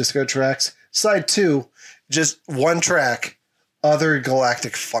Wars disco tracks. Side 2, just one track, Other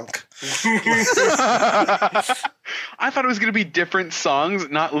Galactic Funk. I thought it was going to be different songs,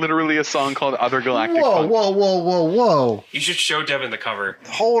 not literally a song called Other Galactic Funk. Whoa. You should show Devin the cover.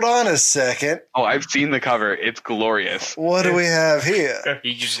 Hold on a second. Oh, I've seen the cover. It's glorious. What do we have here?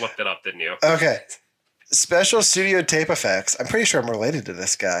 You just looked it up, didn't you? Okay. Special studio tape effects. I'm pretty sure I'm related to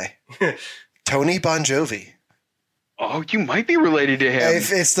this guy. Tony Bon Jovi. Oh, you might be related to him.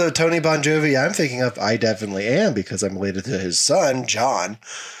 If it's the Tony Bon Jovi I'm thinking of, I definitely am, because I'm related to his son, John.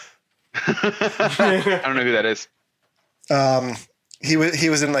 I don't know who that is. He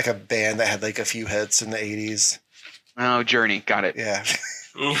was in like a band that had like a few hits in the 80s. Oh, Journey. Got it. Yeah.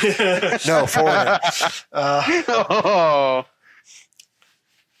 No, Foreigner.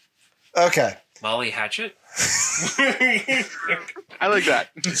 Okay. Molly Hatchet? I like that.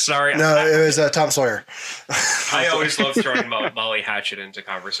 Sorry. No, it was Tom Sawyer. I always love throwing Molly Hatchet into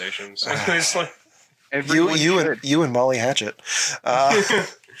conversations. It's like, you and Molly Hatchet.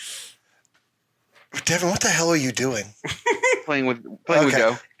 Devin, what the hell are you doing? Playing with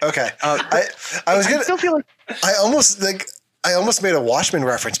Joe. Okay. I was gonna. I still feel like I almost made a Watchmen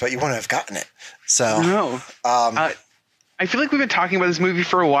reference, but you wouldn't have gotten it. So no. I feel like we've been talking about this movie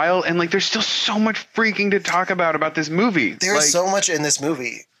for a while, and like there's still so much freaking to talk about this movie. There's so much in this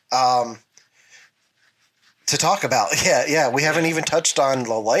movie to talk about. Yeah. We haven't even touched on the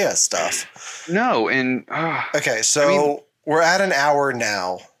Leia stuff. No, and okay, so we're at an hour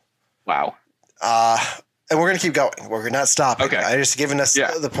now. Wow. And we're gonna keep going. We're not stopping. Okay. I just giving us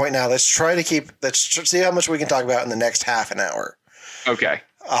the point now. Let's see how much we can talk about in the next half an hour. Okay.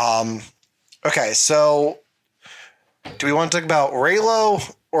 Okay. So, do we want to talk about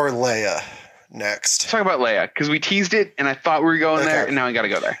Reylo or Leia next? Let's talk about Leia, because we teased it, and I thought we were going there, and now I got to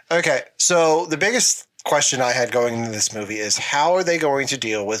go there. Okay. So the biggest question I had going into this movie is how are they going to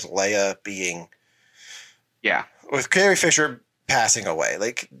deal with Leia being, with Carrie Fisher passing away?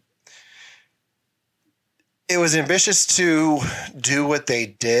 Like, it was ambitious to do what they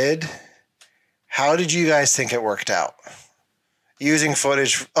did. How did you guys think it worked out? Using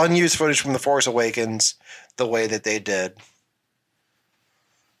unused footage from The Force Awakens the way that they did.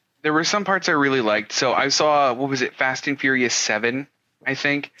 There were some parts I really liked. So I saw, what was it, Fast and Furious 7, I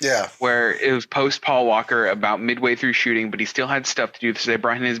think? Yeah. Where it was post Paul Walker, about midway through shooting, but he still had stuff to do. So they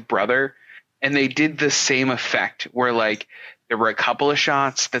brought in his brother, and they did the same effect where like there were a couple of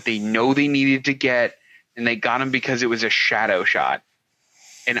shots that they know they needed to get, and they got him because it was a shadow shot.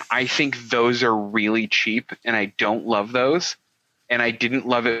 And I think those are really cheap, and I don't love those. And I didn't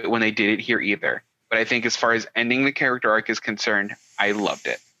love it when they did it here either. But I think as far as ending the character arc is concerned, I loved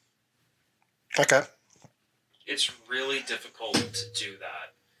it. Okay. It's really difficult to do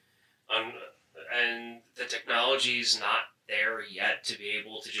that. And the technology's not there yet to be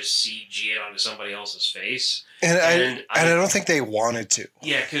able to just CG it onto somebody else's face. And I don't think they wanted to.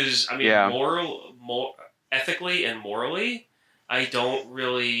 Yeah, because, I mean, ethically and morally, I don't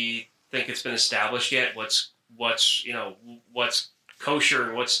really think it's been established yet what's kosher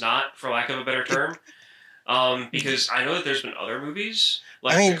and what's not, for lack of a better term. Because I know that there's been other movies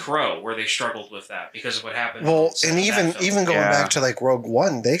like The Crow where they struggled with that because of what happened. Well, and even going back to like Rogue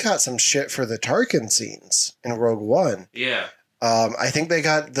One, they got some shit for the Tarkin scenes in Rogue One. Yeah. I think they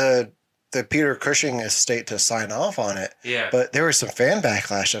got the Peter Cushing estate to sign off on it. Yeah. But there was some fan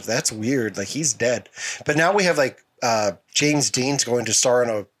backlash of that's weird. Like he's dead. But now we have like James Dean's going to star in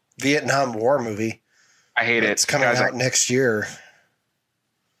a Vietnam War movie. I hate it. It's coming out next year.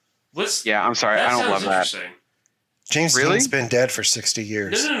 I'm sorry. I don't love that. James Dean's been dead for 60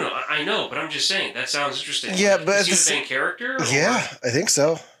 years. No. I know, but I'm just saying that sounds interesting. Yeah, but is he the main character? Yeah, I think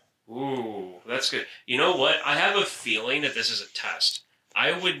so. Ooh, that's good. You know what? I have a feeling that this is a test.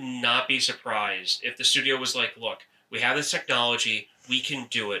 I would not be surprised if the studio was like, "Look, we have this technology. We can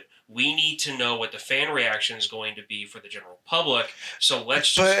do it. We need to know what the fan reaction is going to be for the general public. So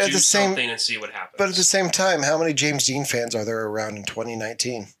let's just do something and see what happens." But at the same time, how many James Dean fans are there around in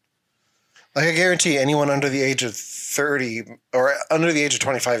 2019? Like, I guarantee anyone under the age of 30 or under the age of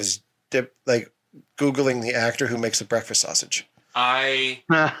 25 is like Googling the actor who makes a breakfast sausage. I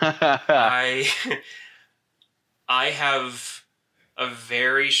have a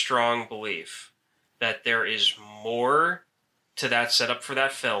very strong belief that there is more to that setup for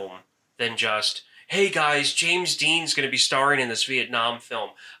that film than just, hey guys, James Dean's going to be starring in this Vietnam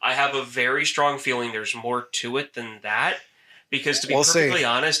film. I have a very strong feeling there's more to it than that. Because to be perfectly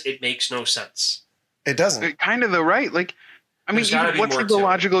honest, it makes no sense. It doesn't. Kind of though, right? Like, I mean, what's the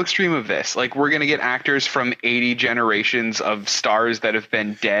logical extreme of this? Like, we're going to get actors from 80 generations of stars that have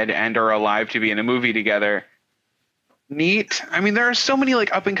been dead and are alive to be in a movie together. Neat. I mean, there are so many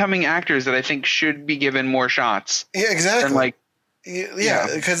like up and coming actors that I think should be given more shots. Yeah, exactly. And, like, yeah,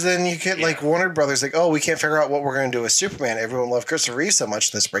 because then you get like Warner Brothers, like, oh, we can't figure out what we're going to do with Superman. Everyone loved Christopher Reeve so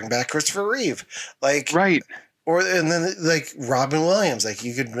much. Let's bring back Christopher Reeve. Like, right. And then like Robin Williams, like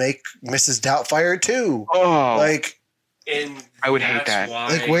you could make Mrs. Doubtfire too. Oh, like, and I would hate that.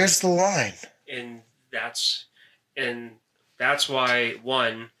 Like, where's the line? And that's why,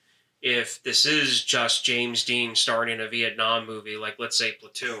 one, if this is just James Dean starring in a Vietnam movie, like let's say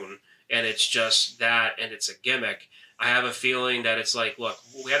Platoon, and it's just that and it's a gimmick, I have a feeling that it's like, look,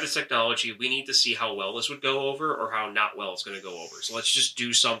 we have this technology. We need to see how well this would go over or how not well it's going to go over. So let's just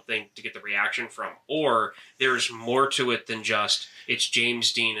do something to get the reaction from. Or there's more to it than just it's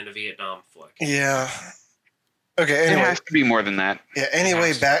James Dean in a Vietnam flick. Yeah. Okay. Anyway, it has to be more than that. Yeah.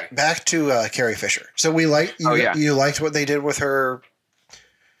 Anyway, back to Carrie Fisher. So we like you. You liked what they did with her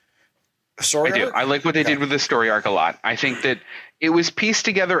story. I do. I like what they did with the story arc a lot. I think that it was pieced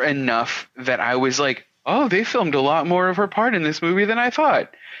together enough that I was like, oh, they filmed a lot more of her part in this movie than I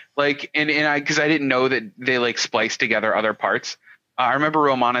thought. Like, because I didn't know that they like spliced together other parts. I remember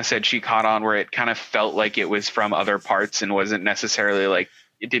Romana said she caught on where it kind of felt like it was from other parts and wasn't necessarily like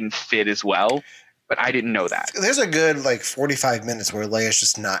it didn't fit as well. But I didn't know that. There's a good like 45 minutes where Leia's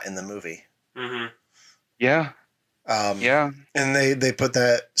just not in the movie. Mm-hmm. Yeah. Yeah. And they put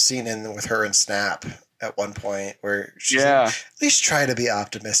that scene in with her and Snap at one point where she's like, at least try to be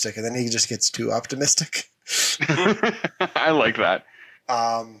optimistic, and then he just gets too optimistic. I like that.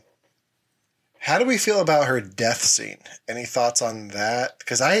 How do we feel about her death scene? Any thoughts on that?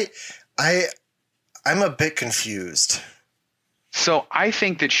 Because I'm a bit confused. So I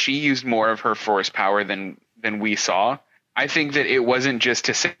think that she used more of her force power than we saw. I think that it wasn't just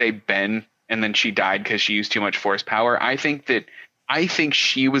to say Ben and then she died because she used too much force power. I think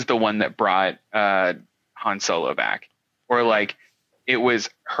she was the one that brought Han Solo back, or like it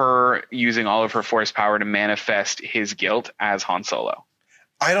was her using all of her force power to manifest his guilt as Han Solo.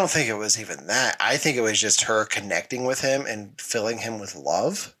 I don't think it was even that. I think it was just her connecting with him and filling him with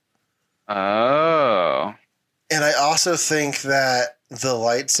love. Oh. And I also think that the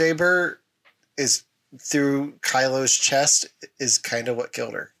lightsaber is through Kylo's chest is kind of what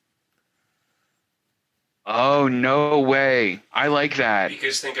killed her. Oh, no way. I like that.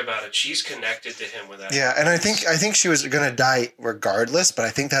 Because think about it. She's connected to him with that. Yeah, and I think she was going to die regardless, but I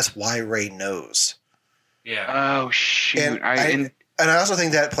think that's why Rey knows. Yeah. Oh, shoot. And I also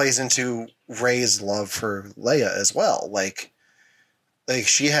think that plays into Rey's love for Leia as well. Like, Like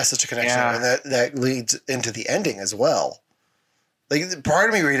she has such a connection, and that leads into the ending as well. Like part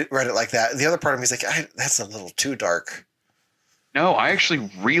of me read it like that. The other part of me is like, that's a little too dark. No, I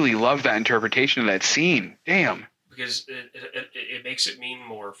actually really love that interpretation of that scene. Damn. Because it makes it mean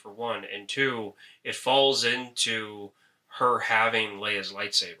more, for one, and two, it falls into her having Leia's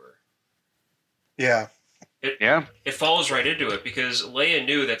lightsaber. Yeah. It falls right into it because Leia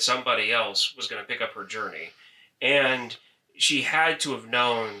knew that somebody else was going to pick up her journey, and she had to have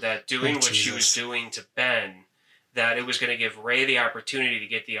known that doing what she was doing to Ben, that it was going to give Rey the opportunity to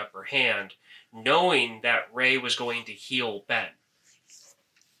get the upper hand, knowing that Rey was going to heal Ben.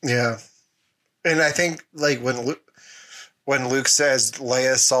 Yeah. And I think like when Luke says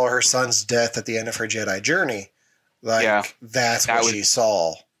Leia saw her son's death at the end of her Jedi journey, like that's what she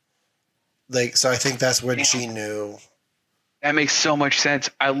saw. Like, so I think that's when she knew. That makes so much sense.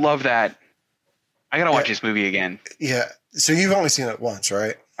 I love that. I gotta watch this movie again. Yeah. So you've only seen it once,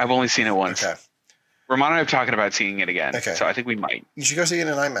 right? I've only seen it once. Okay. Ramon and I are talking about seeing it again. Okay. So I think we might. You should go see it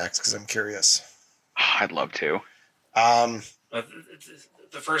in IMAX because I'm curious. I'd love to.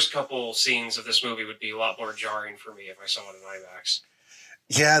 The first couple scenes of this movie would be a lot more jarring for me if I saw it in IMAX.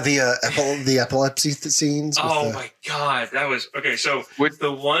 Yeah, the epilepsy scenes. My god, that was okay. So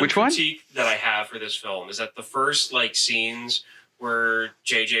the one critique that I have for this film is that the first like scenes where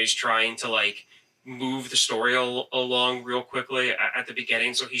JJ's trying to like move the story along real quickly at the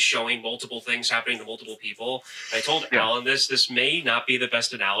beginning, so he's showing multiple things happening to multiple people. And I told Alan this may not be the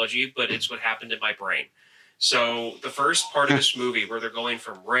best analogy, but it's what happened in my brain. So the first part of this movie where they're going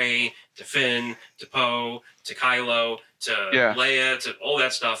from Rey to Finn to Poe to Kylo to Leia to all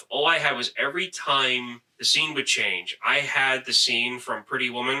that stuff, all I had was every time the scene would change, I had the scene from Pretty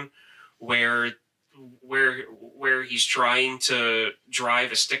Woman where he's trying to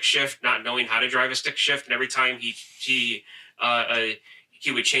drive a stick shift, not knowing how to drive a stick shift, and every time he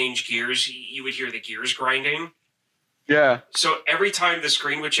would change gears, you would hear the gears grinding. Yeah. So every time the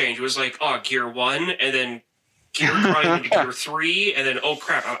screen would change, it was like, gear 1, and then gear grind into gear 3, and then, oh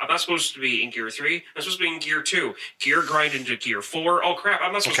crap, I'm not supposed to be in gear 3. I'm supposed to be in gear 2. Gear grind into gear 4. Oh crap,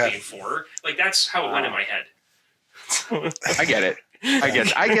 I'm not supposed to be in 4. Like, that's how it went in my head. I get it.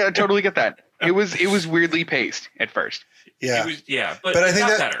 I totally get that. It was weirdly paced at first. Yeah. But I think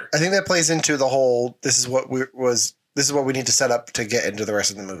better. I think that plays into the whole this is what we need to set up to get into the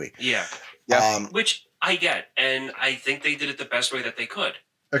rest of the movie. Yeah. Which I get, and I think they did it the best way that they could.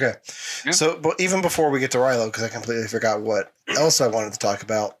 Okay. Yeah. So, but even before we get to Rilo, because I completely forgot what else I wanted to talk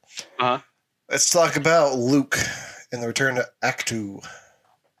about. Let's talk about Luke in the Return to Actu.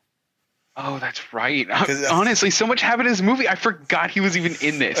 Oh, that's right. Honestly, so much happened in this movie. I forgot he was even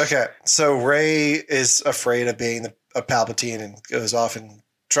in this. Okay. So Rey is afraid of being a Palpatine and goes off and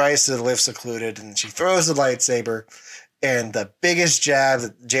tries to live secluded, and she throws the lightsaber. And the biggest jab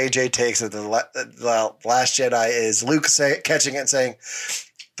that JJ takes at the Last Jedi is Luke catching it and saying,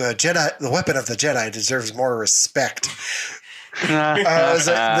 the weapon of the Jedi deserves more respect.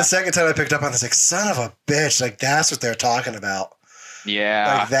 The second time I picked up on this, like, son of a bitch, like that's what they're talking about.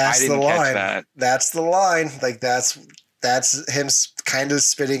 Yeah, like that's the line. That's the line. Like that's him kind of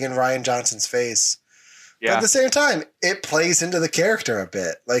spitting in Rian Johnson's face. Yeah. But at the same time, it plays into the character a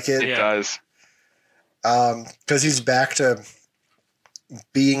bit. Like it does. Because he's back to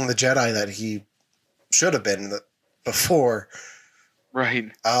being the Jedi that he should have been before.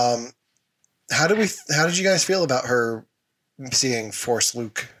 Right. How did you guys feel about her seeing Force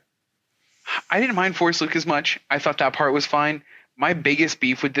Luke? I didn't mind Force Luke as much. I thought that part was fine. My biggest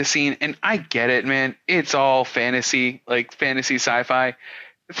beef with this scene, and I get it, man, it's all fantasy, like fantasy sci-fi.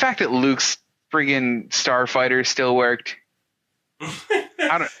 The fact that Luke's friggin' starfighter still worked.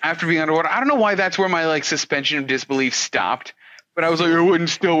 After being underwater, I don't know why that's where my like suspension of disbelief stopped, but I was like, it wouldn't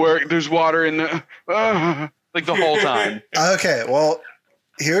still work. There's water in the like the whole time. Okay, well,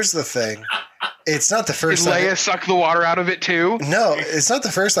 here's the thing. It's not the first time. Did Leia suck the water out of it too? No, it's not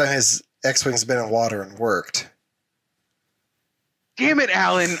the first time his X-Wing's been in water and worked. Damn it,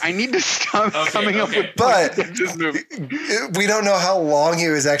 Alan. I need to stop coming up with this movie. We don't know how long he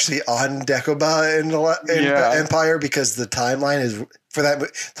was actually on Dagobah in Empire because the timeline for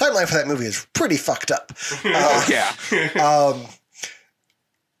that movie is pretty fucked up.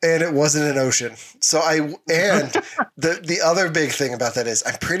 And it wasn't an ocean. So the other big thing about that is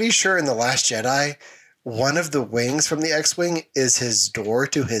I'm pretty sure in The Last Jedi, one of the wings from the X-Wing is his door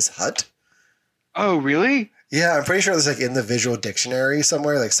to his hut. Oh, really? Yeah, I'm pretty sure it's like in the visual dictionary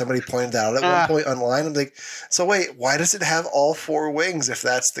somewhere. Like somebody pointed that out at one point online. I'm like, so wait, why does it have all 4 wings if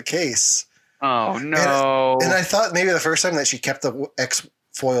that's the case? Oh, no. And I thought maybe the first time that she kept the X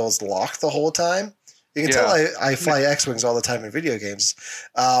foils locked the whole time. You can tell I fly X-Wings all the time in video games.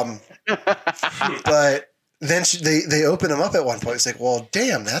 But then they open him up at one point. It's like, well,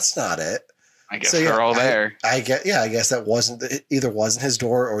 damn, that's not it. I guess they're all there. I guess that wasn't his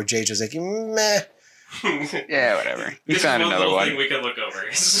door, or JJ's like, meh. Yeah, whatever. He found another one. Thing we can look over.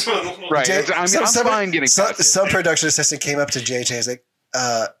 Right. I'm fine getting some production assistant came up to JJ and was like,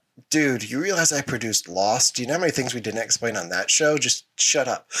 dude, you realize I produced Lost? Do you know how many things we didn't explain on that show? Just shut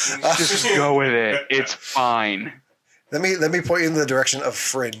up. Just go with it. It's fine. Let me point you in the direction of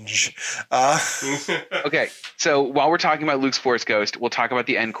Fringe. Okay, so while we're talking about Luke's Force Ghost, we'll talk about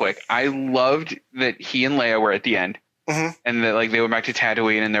the end quick. I loved that he and Leia were at the end, and that like they went back to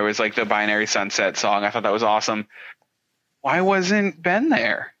Tatooine, and there was like the Binary Sunset song. I thought that was awesome. Why wasn't Ben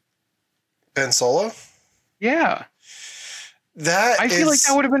there? Ben Solo? Yeah, I feel like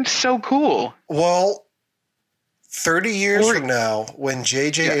that would have been so cool. Well, 30 years from now, when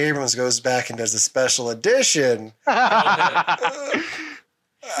J.J. Abrams goes back and does a special edition, no,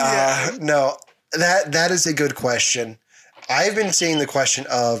 that is a good question. I've been seeing the question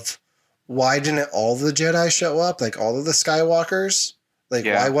of why didn't all the Jedi show up, like all of the Skywalkers? Like,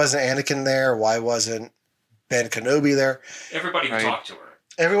 why wasn't Anakin there? Why wasn't Ben Kenobi there? Everybody who talked to her.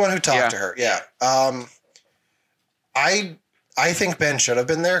 Everyone who talked to her, yeah. I think Ben should have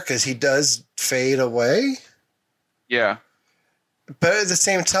been there because he does fade away. Yeah. But at the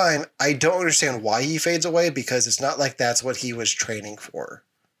same time, I don't understand why he fades away, because it's not like that's what he was training for.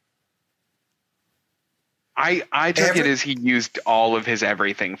 I took it as he used all of his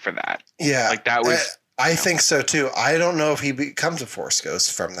everything for that. Yeah. Like that was... I think so too. I don't know if he becomes a Force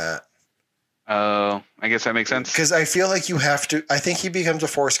Ghost from that. Oh, I guess that makes sense. Because I feel like you have to... I think he becomes a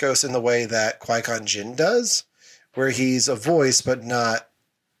Force Ghost in the way that Qui-Gon Jinn does, where he's a voice but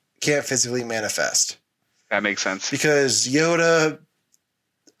can't physically manifest. That makes sense. Because Yoda,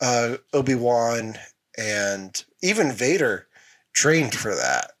 Obi-Wan, and even Vader trained for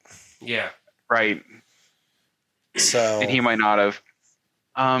that. Yeah. Right. So... And he might not have.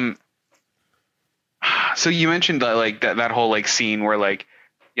 So you mentioned that whole like scene where like,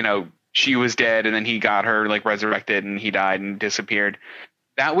 you know, she was dead and then he got her like resurrected and he died and disappeared.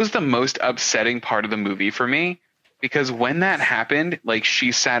 That was the most upsetting part of the movie for me. Because when that happened, like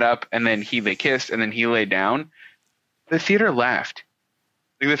she sat up and then they kissed and then he laid down, the theater laughed.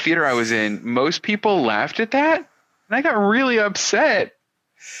 Like the theater I was in, most people laughed at that. And I got really upset.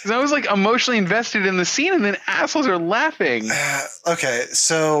 Because I was like emotionally invested in the scene and then assholes are laughing. Okay,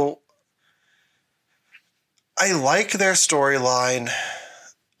 so I like their storyline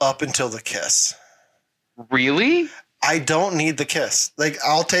up until the kiss. Really? I don't need the kiss. Like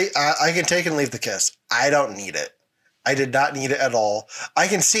I can take and leave the kiss. I don't need it. I did not need it at all. I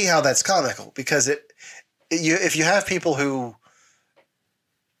can see how that's comical because if you have people who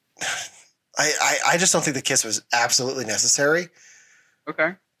I just don't think the kiss was absolutely necessary.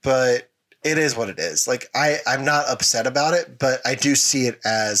 Okay. But it is what it is. Like I'm not upset about it, but I do see it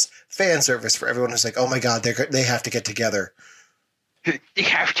as fan service for everyone who's like, "Oh my god, they have to get together." They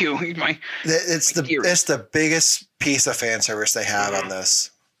have to. It's the biggest piece of fan service they have on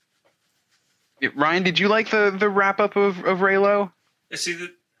this. Ryan, did you like the wrap up of Reylo?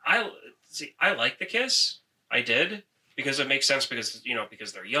 I like the kiss. I did because it makes sense because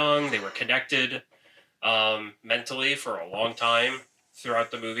they're young, they were connected mentally for a long time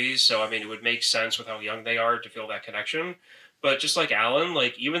throughout the movies. So I mean, it would make sense with how young they are to feel that connection. But just like Alan,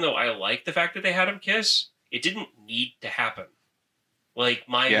 like even though I like the fact that they had him kiss, it didn't need to happen. Like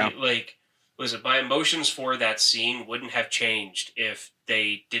my emotions for that scene wouldn't have changed if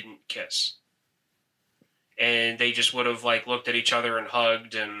they didn't kiss. And they just would have like looked at each other and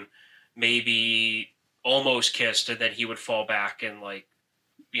hugged and maybe almost kissed, and then he would fall back and like,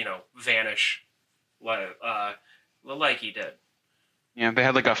 vanish like he did. Yeah, they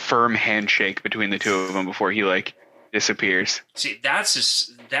had like a firm handshake between the two of them before he like disappears. See, that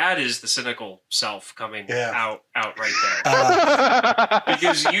is the cynical self coming out right there.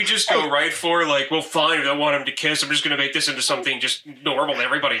 Because you just go right for like, well, fine, I don't want him to kiss. I'm just going to make this into something just normal that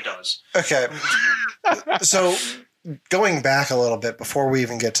everybody does. Okay. So going back a little bit before we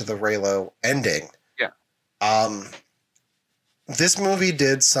even get to the Reylo ending. Yeah. This movie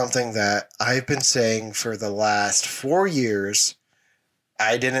did something that I've been saying for the last 4 years.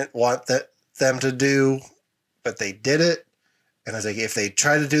 I didn't want them to do, but they did it. And I was like, if they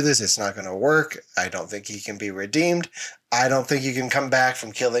try to do this, it's not going to work. I don't think he can be redeemed. I don't think you can come back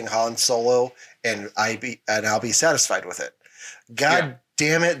from killing Han Solo and I'll be satisfied with it. God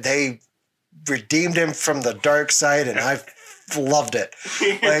damn it. They redeemed him from the dark side and I loved it.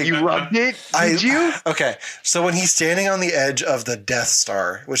 Like, You loved it? Did you? Okay, so when he's standing on the edge of the Death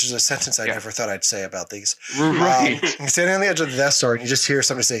Star, which is a sentence I never thought I'd say about these. Right. He's standing on the edge of the Death Star, and you just hear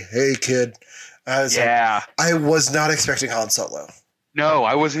somebody say, "Hey, kid." I was I was not expecting Han Solo. No,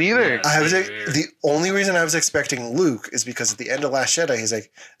 I wasn't either. The only reason I was expecting Luke is because at the end of Last Jedi, he's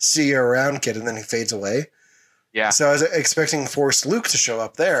like, "See you around, kid," and then he fades away. Yeah. So I was expecting Force Luke to show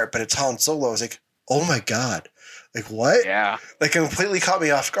up there, but it's Han Solo. I was like, "Oh my god, like what?" Yeah. Like, completely caught me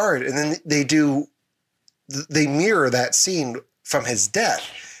off guard. And then they mirror that scene from his death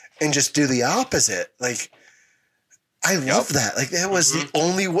and just do the opposite. Like, I love that. Like, that was the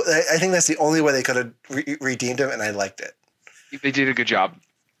only way. I think that's the only way they could have redeemed him, and I liked it. They did a good job.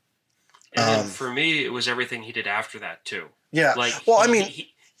 And then for me, it was everything he did after that too. Yeah. Like, well,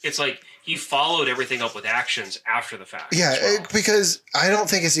 it's like he followed everything up with actions after the fact. Yeah, well. Because I don't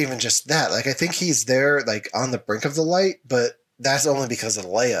think it's even just that. Like, I think he's there, like, on the brink of the light, but that's only because of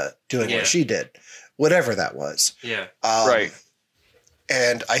Leia doing what she did, whatever that was. Yeah. Right.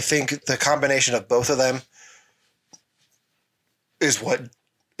 And I think the combination of both of them is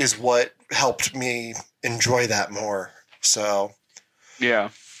what helped me enjoy that more. So. Yeah.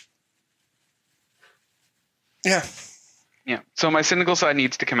 Yeah. Yeah. So my cynical side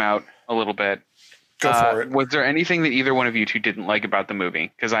needs to come out a little bit. Go for it. Was there anything that either one of you two didn't like about the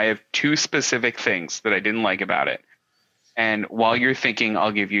movie? Because I have two specific things that I didn't like about it. And while you're thinking,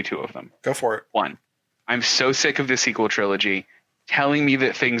 I'll give you two of them. Go for it. One, I'm so sick of the sequel trilogy telling me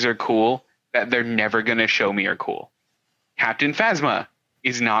that things are cool that they're never going to show me are cool. Captain Phasma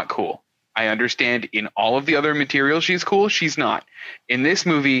is not cool. I understand in all of the other material she's cool. She's not. In this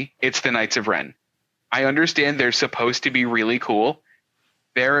movie, it's the Knights of Ren. I understand they're supposed to be really cool.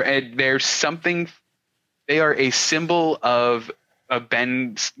 They're something. They are a symbol of a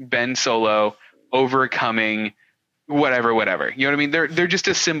Ben Solo overcoming whatever. You know what I mean? They're just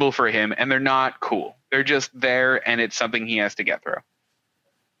a symbol for him, and they're not cool. They're just there, and it's something he has to get through.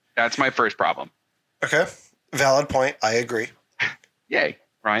 That's my first problem. Okay, valid point. I agree. Yay,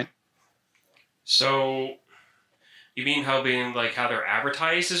 Ryan. So, you mean how they're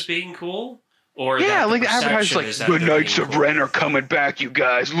advertised as being cool? Or yeah, like the advertisers like, the Knights of Ren are coming back, you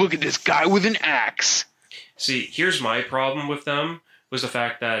guys. Look at this guy with an axe. See, here's my problem with them, was the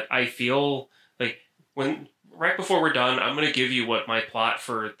fact that I feel like right before we're done, I'm going to give you what my plot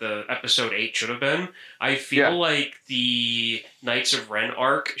for the episode 8 should have been. I feel like the Knights of Ren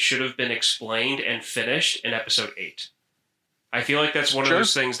arc should have been explained and finished in episode 8. I feel like that's one of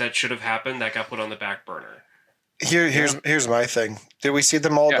those things that should have happened that got put on the back burner. Here's my thing. Did we see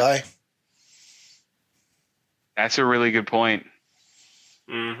them all die? That's a really good point.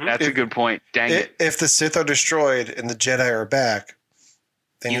 Mm-hmm. That's a good point. Dang it. If the Sith are destroyed and the Jedi are back,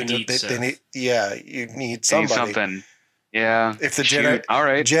 you need somebody. You need something. Yeah. If the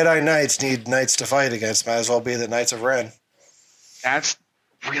Jedi Knights need knights to fight against, might as well be the Knights of Ren. That's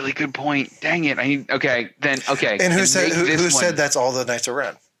really good point. Dang it. Okay. And who said that's all the Knights of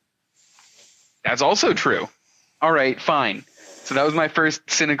Ren? That's also true. All right, fine. So that was my first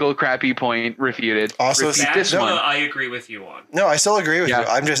cynical, crappy point refuted. Also, this one I agree with you on. No, I still agree with you.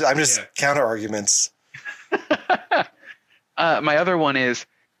 I'm just counter arguments. My other one is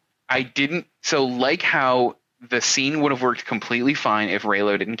like how the scene would have worked completely fine if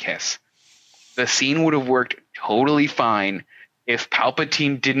Reylo didn't kiss. The scene would have worked totally fine if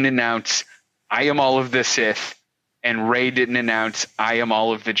Palpatine didn't announce, "I am all of the Sith," and Rey didn't announce, "I am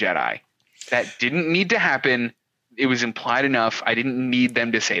all of the Jedi." That didn't need to happen. It was implied enough. I didn't need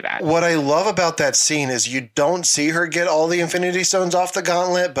them to say that. What I love about that scene is you don't see her get all the Infinity Stones off the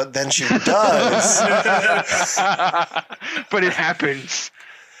gauntlet, but then she does. But it happens.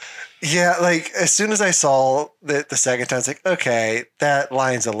 Yeah, like as soon as I saw the second time, it's like, okay, that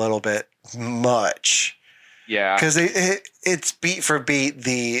line's a little bit much. Yeah. Because it's beat for beat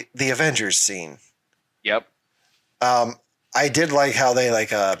the Avengers scene. Yep. I did like how they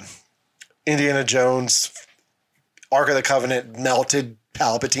Indiana Jones Ark of the Covenant melted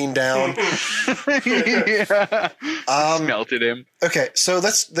Palpatine down. Melted him. Okay, so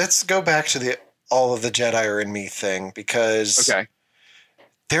let's go back to the all of the Jedi are in me thing because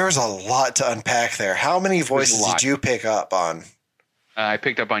there's a lot to unpack there. How many voices did you pick up on? I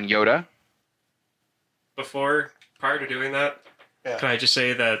picked up on Yoda. Prior to doing that, can I just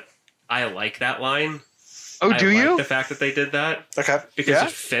say that I like that line? Oh, do you? The fact that they did that. Okay. Because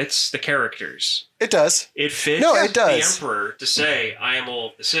it fits the characters. It does. It fits the Emperor to say, "I am all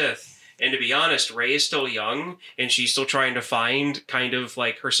of the Sith." And to be honest, Rey is still young, and she's still trying to find kind of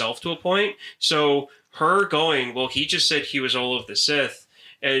like herself to a point. So her going, well, he just said he was all of the Sith,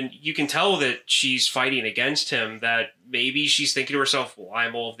 And you can tell that she's fighting against him, that maybe she's thinking to herself, well,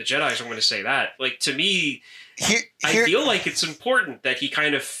 I'm all of the Jedi, so I'm going to say that. Like, to me, I feel like it's important that he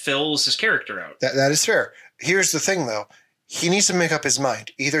kind of fills his character out. That is fair. Here's the thing, though. He needs to make up his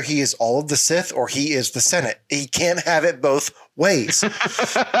mind. Either he is all of the Sith or he is the Senate. He can't have it both ways.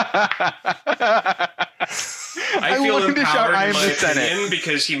 I feel empowered in my opinion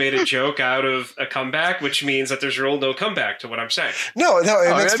because he made a joke out of a comeback, which means that there's real no comeback to what I'm saying. No,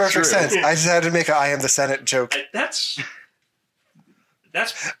 it makes perfect sense. I just had to make a I am the Senate joke.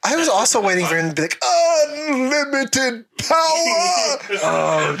 I was also waiting for him to be like, unlimited power.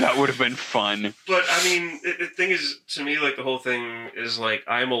 Oh, that would have been fun. But I mean, the thing is, to me, like the whole thing is like,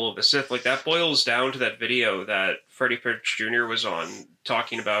 I'm all of the Sith. Like that boils down to that video that Freddie Prinze Jr. was on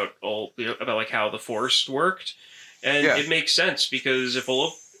talking about about like how the Force worked, and it makes sense because if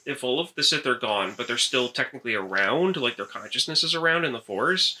all of the Sith are gone, but they're still technically around, like their consciousness is around in the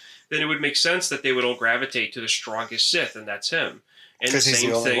Force, then it would make sense that they would all gravitate to the strongest Sith, and that's him. And the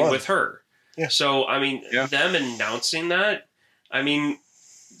same thing with her. Yeah. So, I mean, them announcing that, I mean,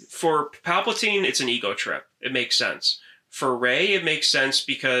 for Palpatine, it's an ego trip. It makes sense. For Rey, it makes sense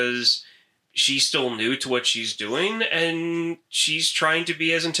because she's still new to what she's doing, and she's trying to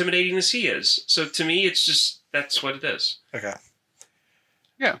be as intimidating as he is. So, to me, it's just, that's what it is. Okay.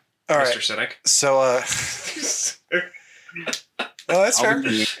 Yeah. All Mr. right. Cynic. So, no, that's fair.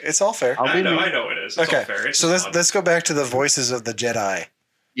 It's all fair. I know it is. It's all fair. It's so let's go back to the voices of the Jedi.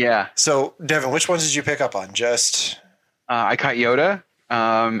 Yeah. So, Devin, which ones did you pick up on? Just I caught Yoda,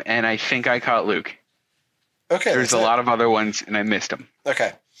 and I think I caught Luke. Okay. There's a lot of other ones, and I missed them.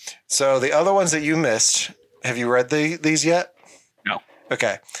 Okay. So the other ones that you missed, have you read these yet? No.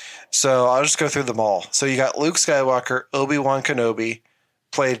 Okay. So I'll just go through them all. So you got Luke Skywalker, Obi-Wan Kenobi,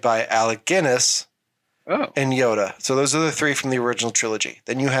 played by Alec Guinness. And Yoda. So those are the three from the original trilogy.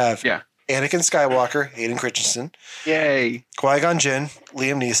 Then you have Anakin Skywalker, Hayden Christensen. Yay. Qui-Gon Jinn,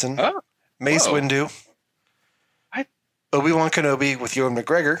 Liam Neeson. Mace Windu. Obi-Wan Kenobi with Ewan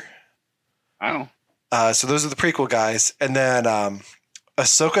McGregor. So those are the prequel guys. And then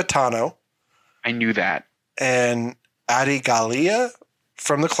Ahsoka Tano. I knew that. And Adi Gallia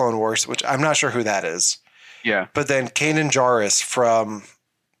from the Clone Wars, which I'm not sure who that is. Yeah. But then Kanan Jarrus from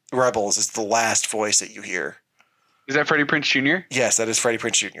Rebels is the last voice that you hear. Is that Freddie Prinze Jr.? Yes, that is Freddie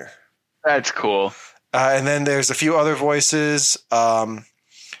Prinze Jr. That's cool. And then there's a few other voices from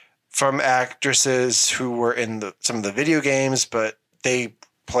actresses who were in some of the video games, but they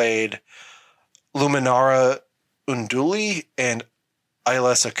played Luminara Unduli and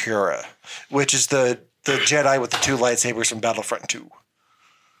Ayla Sakura, which is the Jedi with the two lightsabers from Battlefront 2.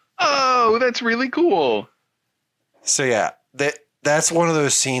 Oh, that's really cool. So yeah, that's one of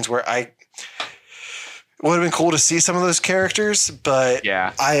those scenes where it would have been cool to see some of those characters, but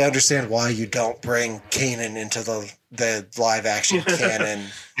I understand why you don't bring Kanan into the live action canon.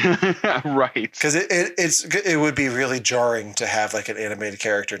 Right. Because it would be really jarring to have like an animated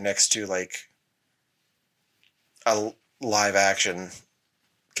character next to like a live action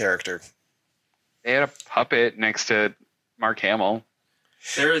character. They had a puppet next to Mark Hamill.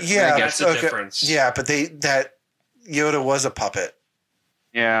 That's a difference. Yeah, but that Yoda was a puppet.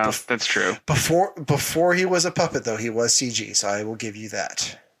 Yeah, that's true. Before he was a puppet, though, he was CG, so I will give you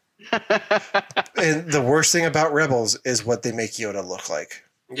that. And the worst thing about Rebels is what they make Yoda look like.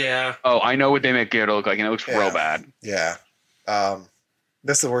 Yeah. Oh, I know what they make Yoda look like, and it looks real bad. Yeah.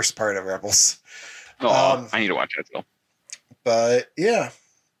 That's the worst part of Rebels. Oh, I need to watch that still. But, yeah.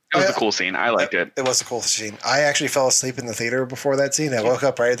 It was a cool scene. I liked it. It was a cool scene. I actually fell asleep in the theater before that scene. I woke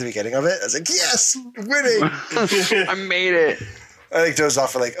up right at the beginning of it. I was like, yes, winning. I made it. I think dozed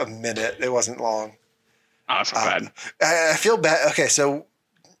off for like a minute. It wasn't long. Awesome, bad. I feel bad. Okay, so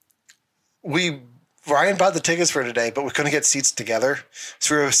Ryan bought the tickets for today, but we couldn't get seats together,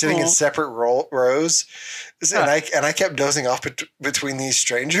 so we were sitting in separate rows. And I kept dozing off between these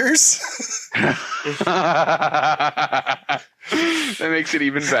strangers. That makes it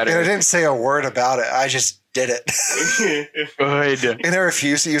even better. And I didn't say a word about it. I just did it. Good. And I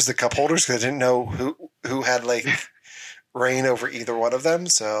refused to use the cup holders because I didn't know who had like reign over either one of them.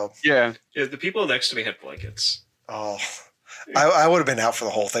 So yeah, the people next to me had blankets. Oh, I would have been out for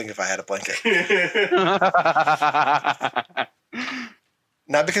the whole thing if I had a blanket.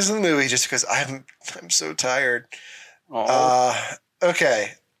 Not because of the movie, just because I'm so tired.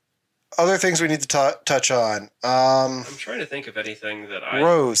 Okay. Other things we need to touch on. I'm trying to think of anything that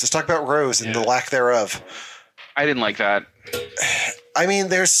Rose. Let's talk about Rose and the lack thereof. I didn't like that. I mean,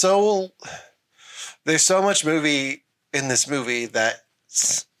 there's so much movie in this movie that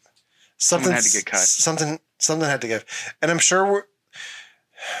something had to get cut. Something had to give, and I'm sure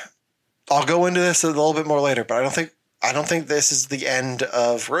I'll go into this a little bit more later, but I don't think this is the end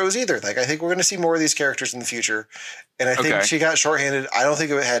of Rose either. Like, I think we're going to see more of these characters in the future, and I think she got shorthanded. I don't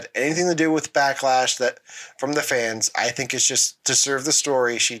think it had anything to do with backlash that from the fans. I think it's just to serve the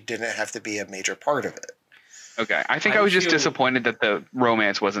story. She didn't have to be a major part of it. Okay, I think I was just disappointed that the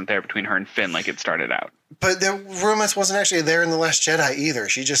romance wasn't there between her and Finn like it started out. But the romance wasn't actually there in The Last Jedi either.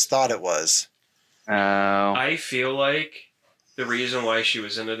 She just thought it was. Oh. I feel like the reason why she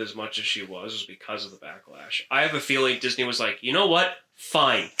was in it as much as she was because of the backlash. I have a feeling Disney was like, you know what?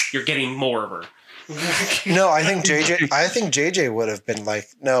 Fine. You're getting more of her. No, I think JJ would have been like,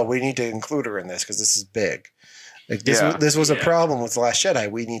 no, we need to include her in this because this is big. Like this was a problem with The Last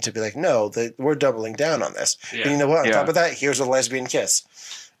Jedi. We need to be like, no, we're doubling down on this. Yeah. And you know what? On top of that, here's a lesbian kiss.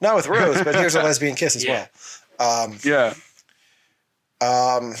 Not with Rose, but here's a lesbian kiss as well. I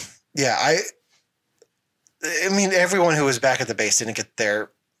mean, everyone who was back at the base didn't get there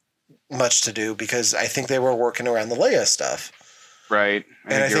much to do because I think they were working around the Leia stuff. Right.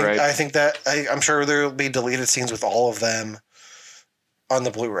 I think that I'm sure there will be deleted scenes with all of them on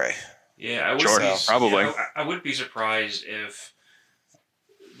the Blu-ray. Yeah, I would probably. Yeah, I would be surprised if,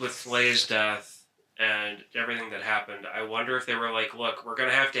 with Leia's death and everything that happened, I wonder if they were like, look, we're going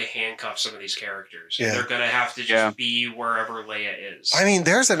to have to handcuff some of these characters. Yeah. They're going to have to just be wherever Leia is. I mean,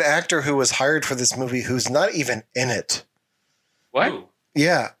 there's an actor who was hired for this movie who's not even in it. What? Ooh.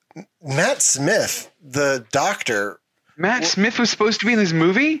 Yeah. Matt Smith, the doctor. Matt Smith was supposed to be in this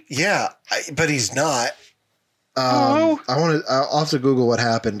movie? Yeah, but he's not. I'll have to Google what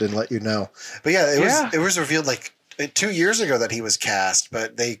happened and let you know. But yeah, it was revealed like 2 years ago that he was cast,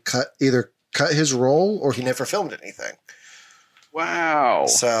 but they either cut his role or he never filmed anything. Wow.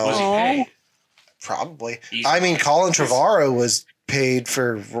 So was he paid? Probably. I mean, Colin Trevorrow was paid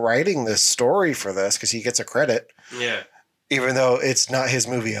for writing this story for this because he gets a credit. Yeah. Even though it's not his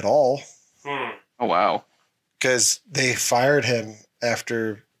movie at all. Oh wow. Because they fired him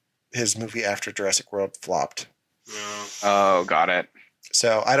after his movie After Jurassic World flopped. Oh, got it.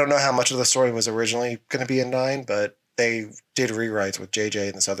 So I don't know how much of the story was originally going to be in 9, but they did rewrites with JJ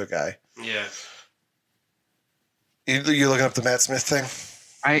and this other guy. Yeah. You looking up the Matt Smith thing?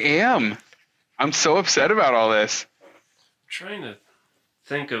 I am. I'm so upset about all this. I'm trying to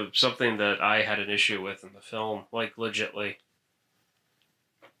think of something that I had an issue with in the film, like legitly.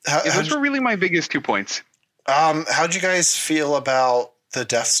 Those were really my biggest 2 points. How'd you guys feel about the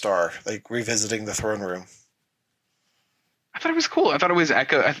Death Star, like revisiting the throne room? I thought it was cool. I thought it was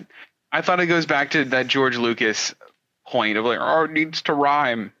echo. I thought it goes back to that George Lucas point of like, oh, it needs to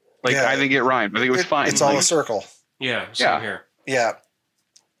rhyme. Like, I think it rhymed. I think it was fine. It's all a circle. Yeah, same here. Yeah.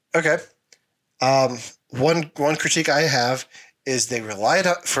 Okay. One critique I have is they relied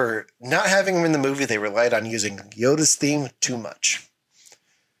on, for not having him in the movie, they relied on using Yoda's theme too much.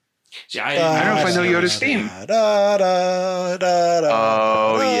 See, I don't know if I know Yoda's theme.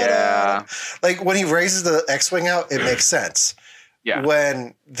 Oh, yeah. Like, when he raises the X-Wing out, it makes sense. Yeah.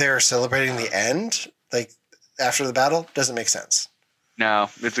 When they're celebrating the end, like, after the battle, doesn't make sense. No,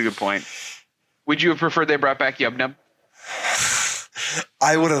 that's a good point. Would you have preferred they brought back Yub Nub?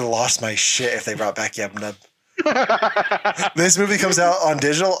 I would have lost my shit if they brought back Yub Nub. This movie comes out on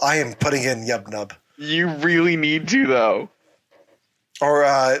digital, I am putting in Yub Nub. You really need to, though. Or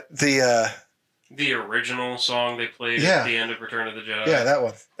the original song they played at the end of Return of the Jedi. Yeah, that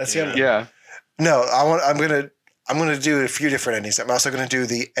one. That's the end. Yeah. No, I'm gonna do a few different endings. I'm also gonna do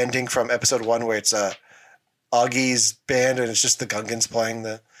the ending from episode 1 where it's Augie's band and it's just the Gungans playing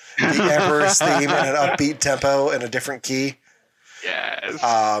the Emperor's theme in an upbeat tempo in a different key. Yes.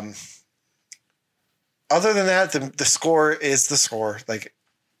 Other than that, the score is the score. Like,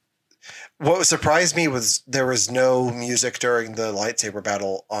 what surprised me was there was no music during the lightsaber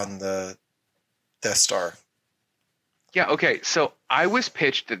battle on the Death Star. Yeah, okay. So I was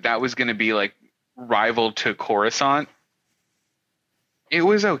pitched that was going to be like rival to Coruscant. It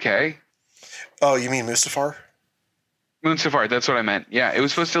was okay. Oh, you mean Mustafar? Mustafar, that's what I meant. Yeah, it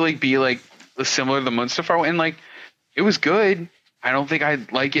was supposed to like be like similar to the Mustafar, and like it was good. I don't think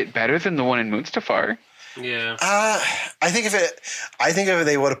I'd like it better than the one in Mustafar. Yeah. I think if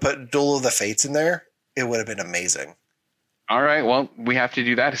they would have put Duel of the Fates in there, it would have been amazing. All right. Well, we have to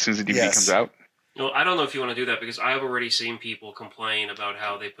do that as soon as the DVD comes out. Well, I don't know if you want to do that because I've already seen people complain about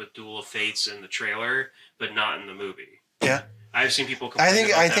how they put Duel of Fates in the trailer, but not in the movie. Yeah. I've seen people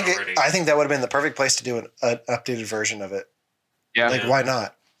complain I think that would have been the perfect place to do an updated version of it. Yeah. Like, why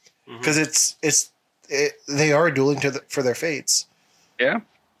not? Because they are dueling for their fates. Yeah.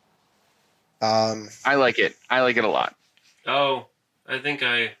 I like it. I like it a lot. Oh, I think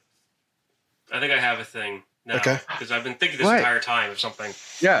I have a thing. now. Okay. Because I've been thinking this What? entire time of something.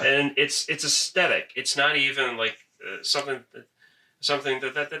 Yeah. And it's aesthetic. It's not even like something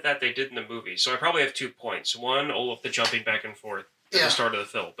that they did in the movie. So I probably have 2 points. One, all of the jumping back and forth at the start of the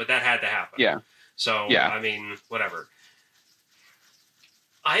film, but that had to happen. Yeah. So I mean, whatever.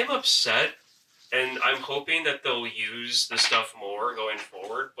 I'm upset, and I'm hoping that they'll use the stuff more going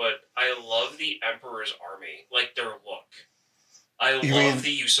forward. But I love the Emperor's army, like their look. I love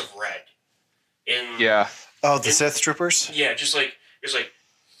the use of red. The Sith troopers. Yeah, just like there's like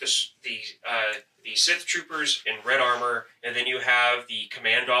the Sith troopers in red armor, and then you have the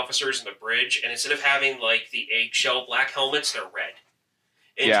command officers in the bridge, and instead of having like the eggshell black helmets, they're red.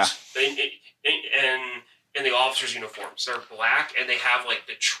 And and the officers' uniforms, they're black, and they have like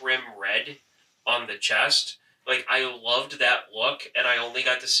the trim red on the chest. Like, I loved that look, and I only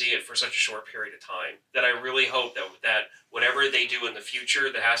got to see it for such a short period of time that I really hope that whatever they do in the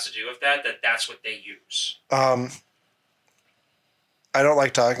future that has to do with that's what they use. I don't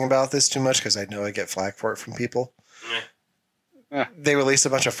like talking about this too much because I know I get flack for it from people. They released a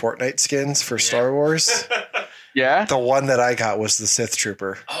bunch of Fortnite skins for Star Wars. Yeah. The one that I got was the Sith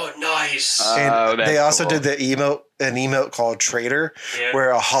Trooper. Oh, nice. And they also did an emote called Traitor,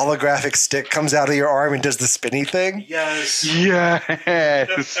 where a holographic stick comes out of your arm and does the spinny thing. Yes.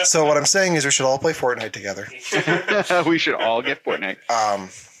 Yes. So what I'm saying is we should all play Fortnite together. We should all get Fortnite. I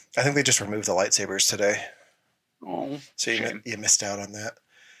think they just removed the lightsabers today. Oh, so you missed out on that.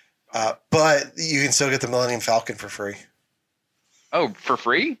 But you can still get the Millennium Falcon for free. Oh, for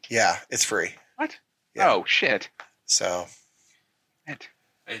free? Yeah, it's free. What? Yeah. Oh, shit. So.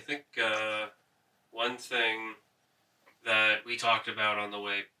 I think one thing that we talked about on the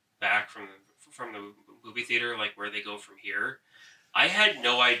way back from the movie theater, like where they go from here, I had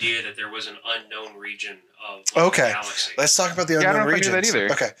no idea that there was an unknown region of the galaxy. Let's talk about the unknown regions. I don't know if I knew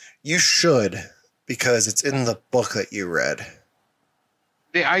that either. Okay, you should, because it's in the book that you read.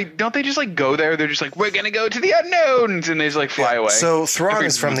 Don't they just like go there? They're just like, we're gonna go to the unknowns, and they just like fly away. So Thrawn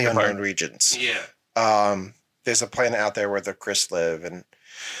is from the unknown regions. Yeah. There's a planet out there where the Chris live, and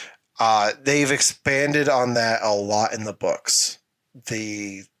they've expanded on that a lot in the books.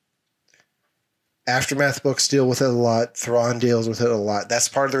 The Aftermath books deal with it a lot. Thrawn deals with it a lot. That's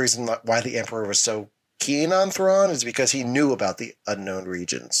part of the reason why the Emperor was so keen on Thrawn, is because he knew about the unknown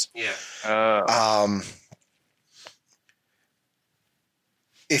regions. Yeah.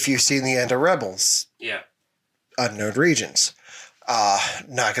 If you've seen the end of Rebels, unknown regions.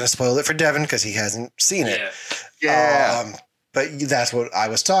 Not going to spoil it for Devin because he hasn't seen it. Yeah. But that's what I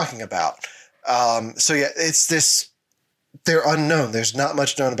was talking about. So yeah, it's this. They're unknown. There's not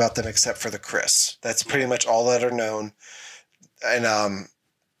much known about them except for the Chris. That's pretty much all that are known. And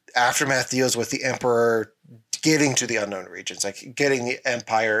Aftermath deals with the Emperor getting to the unknown regions, like getting the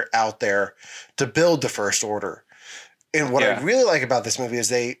Empire out there to build the First Order. And what I really like about this movie is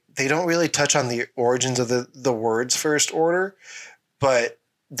they don't really touch on the origins of the words First Order, but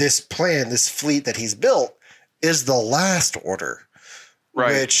this plan, this fleet that he's built, is the Last Order,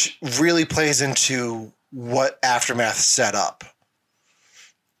 which really plays into what Aftermath set up.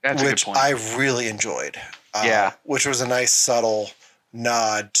 That's which a good point. I really enjoyed. Which was a nice subtle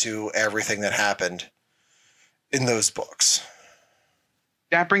nod to everything that happened in those books.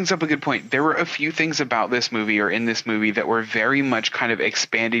 That brings up a good point. There were a few things about this movie or in this movie that were very much kind of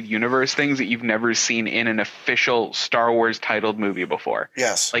expanded universe things that you've never seen in an official Star Wars titled movie before.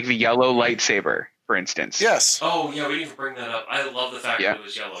 Yes. Like the yellow lightsaber, for instance. Yes. Oh, yeah, we didn't even bring that up. I love the fact that it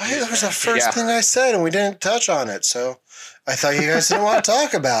was yellow. That was the first thing I said, and we didn't touch on it, so I thought you guys didn't want to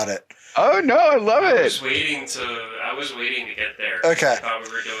talk about it. Oh, no, I love it. I was waiting to get there. Okay. I thought we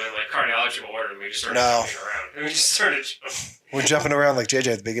were doing like chronological order, and we just started jumping around. And we just started We're jumping around like JJ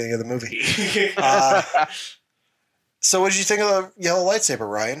at the beginning of the movie. So what did you think of the yellow lightsaber,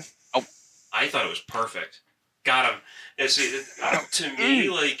 Ryan? Oh, I thought it was perfect. Got him. And see, to me,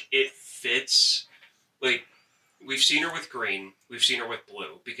 like, it fits. Like, we've seen her with green. We've seen her with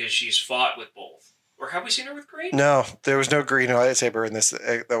blue because she's fought with both. Or have we seen her with green? No, there was no green lightsaber in this.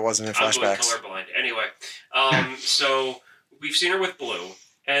 That wasn't in flashbacks. I'm going colorblind. Anyway, so we've seen her with blue,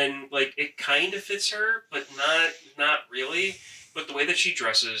 and like it kind of fits her, but not really. But the way that she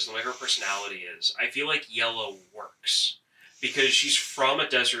dresses, the way her personality is, I feel like yellow works because she's from a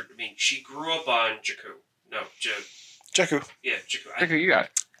desert. I mean, she grew up on Jakku. No, Jakku. Yeah, Jakku. Jakku, you got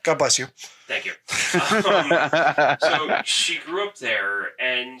it. God bless you. Thank you. So she grew up there,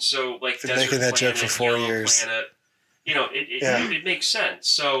 and so like been making that joke for 4 years. Planet, you know, it makes sense.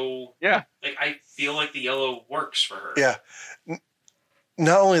 So like I feel like the yellow works for her. Yeah.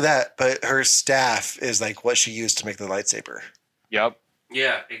 Not only that, but her staff is like what she used to make the lightsaber. Yep.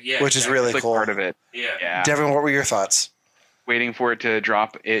 Yeah, yeah. which is really It's like cool. part of it. Yeah. Devin, what were your thoughts? Waiting for it to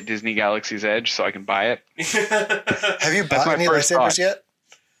drop at Disney Galaxy's Edge so I can buy it. Have you bought my any first lightsabers thought. yet?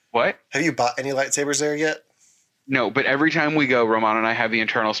 What? Have you bought any lightsabers there yet? No, but every time we go, Roman and I have the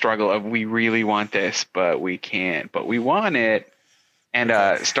internal struggle of we really want this, but we can't, but we want it. And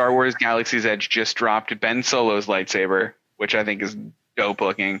Star Wars Galaxy's Edge just dropped Ben Solo's lightsaber, which I think is dope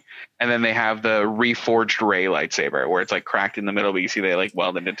looking. And then they have the reforged Rey lightsaber where it's like cracked in the middle, but you see they like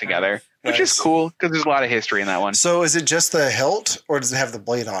welded it together, which is cool because there's a lot of history in that one. So is it just the hilt or does it have the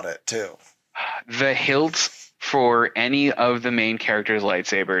blade on it too? The hilts for any of the main characters'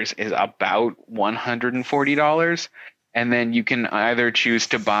 lightsabers is about $140. And then you can either choose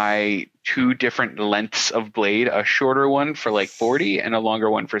to buy 2 different lengths of blade, a shorter one for like 40 and a longer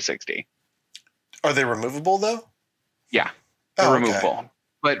one for 60. Are they removable though? Yeah, they're Oh, removable.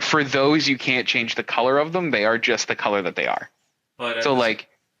 But for those, you can't change the color of them. They are just the color that they are. But So like,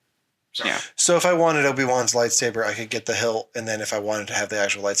 sorry. yeah. So if I wanted Obi-Wan's lightsaber, I could get the hilt, and then if I wanted to have the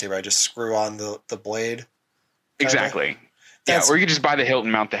actual lightsaber, I just screw on the blade. Exactly. That's- Yeah, or you could just buy the hilt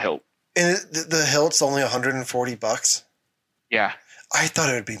and mount the hilt. And the hilt's only $140. Yeah. I thought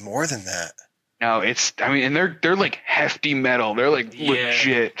it would be more than that. No, it's. I mean, and they're like hefty metal. They're like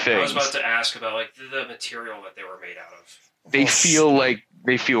legit things. I was about to ask about like the material that they were made out of. They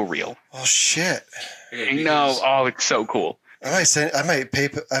feel real. Oh shit! Okay, No, oh, it's so cool. I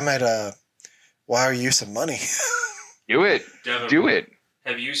might wire you some money. Do it. Devin, Do it.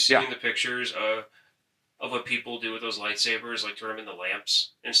 Have you seen Yeah. the pictures of what people do with those lightsabers, like turn them into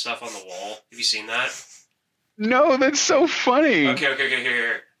lamps and stuff on the wall? Have you seen that? No, that's so funny. Okay.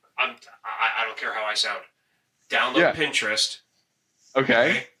 Here. I don't care how I sound. Download Yeah. Pinterest.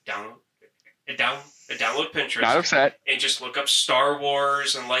 Okay. Download Pinterest. Not upset. And just look up Star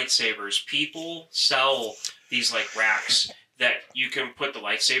Wars and lightsabers. People sell these like racks that you can put the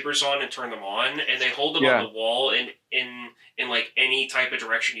lightsabers on and turn them on, and they hold them on the wall in like any type of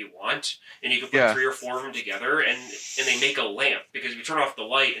direction you want, and you can put 3 or 4 of them together, and they make a lamp, because if you turn off the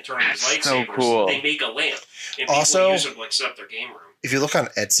light and turn on these lightsabers, so cool. they make a lamp, and people Also, use it to like set up their game room. if you look on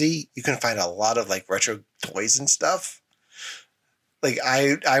Etsy, you can find a lot of like retro toys and stuff. Like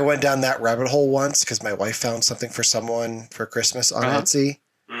I went down that rabbit hole once because my wife found something for someone for Christmas on Etsy,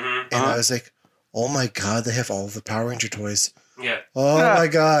 and I was like, "Oh my god, they have all of the Power Ranger toys!" Yeah. Oh my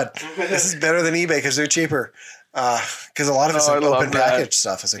god, this is better than eBay because they're cheaper. Because a lot of it's like open package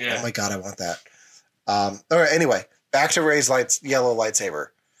stuff. I was like, "Oh my god, I want that." All right. Anyway, back to Rey's yellow lightsaber.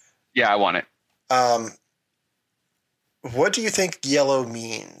 Yeah, I want it. What do you think yellow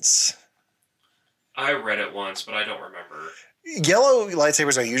means? I read it once, but I don't remember. Yellow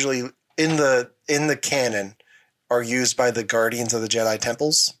lightsabers are usually in the canon are used by the guardians of the Jedi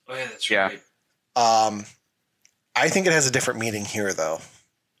temples. Oh yeah, that's right. I think it has a different meaning here, though.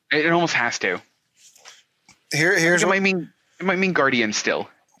 It almost has to. Here's It might mean guardian still.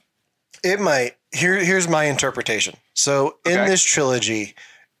 it might. Here's my interpretation. So in this trilogy,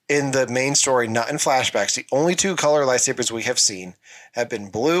 in the main story, not in flashbacks, the only 2 color lightsabers we have seen have been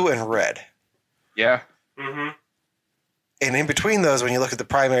blue and red. Yeah. Mm-hmm. And in between those, when you look at the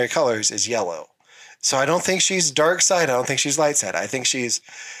primary colors, is yellow. So I don't think she's dark side. I don't think she's light side. I think she's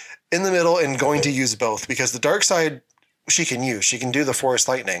in the middle and going to use both, because the dark side she can use. She can do the Force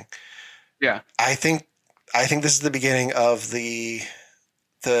lightning. Yeah. I think this is the beginning of the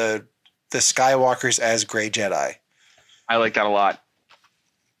Skywalkers as gray Jedi. I like that a lot.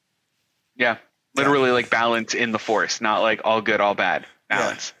 Yeah. Literally like balance in the Force, not like all good, all bad.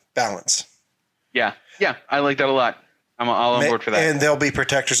 Balance. Yeah, balance. Yeah. Yeah. I like that a lot. I'm all on board for that. And they'll be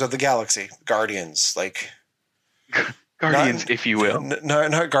protectors of the galaxy. Guardians. Guardians, if you will.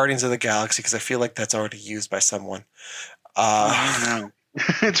 Not Guardians of the Galaxy, because I feel like that's already used by someone. I don't know.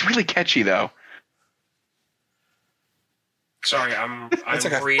 It's really catchy, though. Sorry, I'm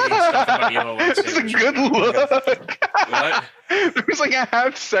okay. reading stuff about yellow lightsabers. It's a good look. What? There was like a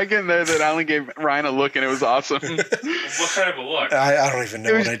half second there that Alan gave Ryan a look, and it was awesome. What kind of a look? I don't even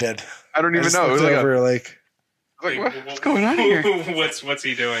know what I did. I don't even know. It was like, what's going on here? What's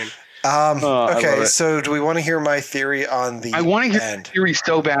he doing? Okay, so do we want to hear my theory on the I want to hear end? the theory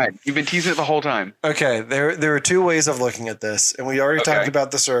so bad. You've been teasing it the whole time. Okay, there are 2 ways of looking at this, and we already talked about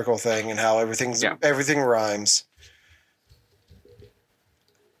the circle thing and how everything rhymes.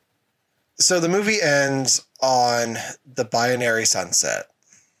 So the movie ends on the binary sunset.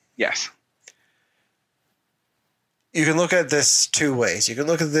 Yes. You can look at this 2 ways. You can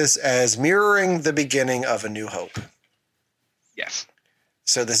look at this as mirroring the beginning of A New Hope. Yes.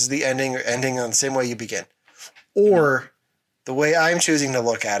 So this is the ending on the same way you begin. Or the way I'm choosing to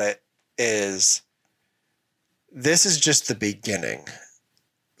look at it is this is just the beginning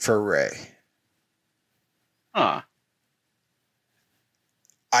for Rey. Huh.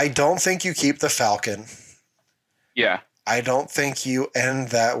 I don't think you keep the Falcon. Yeah. I don't think you end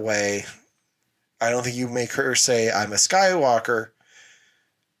that way. I don't think you make her say, I'm a Skywalker,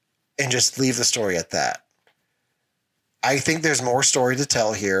 and just leave the story at that. I think there's more story to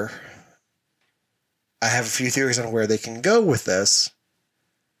tell here. I have a few theories on where they can go with this.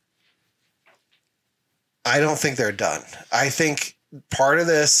 I don't think they're done. I think part of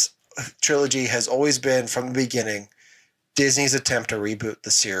this trilogy has always been, from the beginning, Disney's attempt to reboot the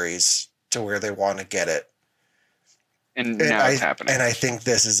series to where they want to get it. And now it's happening. And I think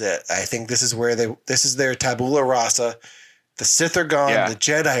this is it. I think this is where this is their tabula rasa. The Sith are gone, the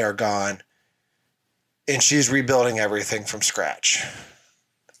Jedi are gone, and she's rebuilding everything from scratch.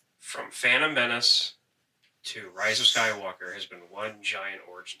 From Phantom Menace to Rise of Skywalker has been one giant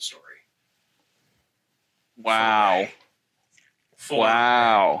origin story. Wow.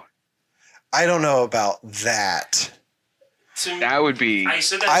 Wow. I don't know about that. That would be... I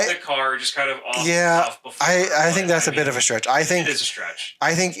said that in the car, just kind of off. Yeah, off before, I think that's a bit of a stretch. I think it is a stretch.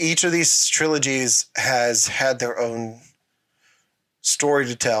 I think each of these trilogies has had their own story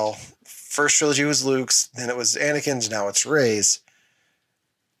to tell. First trilogy was Luke's, then it was Anakin's, now it's Rey's.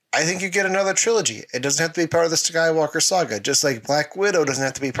 I think you get another trilogy. It doesn't have to be part of the Skywalker saga, just like Black Widow doesn't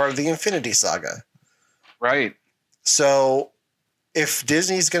have to be part of the Infinity Saga. Right. So if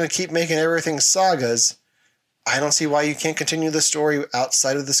Disney's going to keep making everything sagas, I don't see why you can't continue the story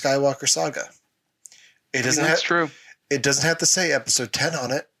outside of the Skywalker saga. That's true. It doesn't have to say episode 10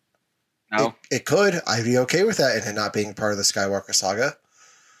 on it. No. It could. I'd be okay with that and it not being part of the Skywalker saga.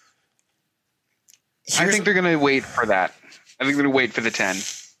 I think they're going to wait for that. I think they're going to wait for the 10.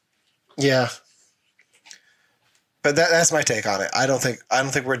 Yeah. But that's my take on it. I don't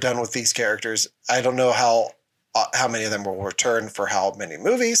think we're done with these characters. I don't know how many of them will return for how many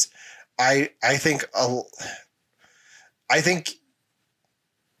movies. I think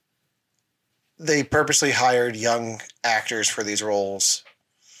they purposely hired young actors for these roles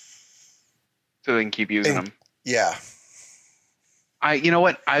so they can keep using them. Yeah. You know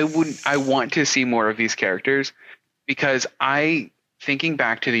what? I want to see more of these characters because thinking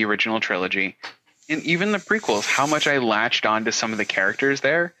back to the original trilogy and even the prequels, how much I latched on to some of the characters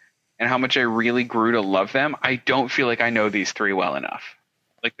there and how much I really grew to love them. I don't feel like I know these three well enough,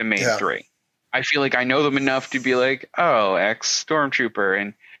 like the main three. I feel like I know them enough to be like, oh, ex-stormtrooper,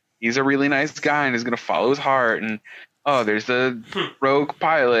 and he's a really nice guy and is going to follow his heart. And, oh, there's the rogue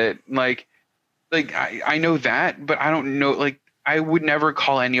pilot. Like I know that, but I don't know, like, I would never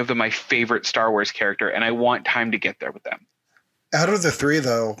call any of them my favorite Star Wars character, and I want time to get there with them. Out of the three,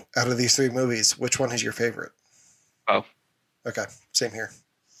 though, out of these three movies, which one is your favorite? Oh. Okay, same here.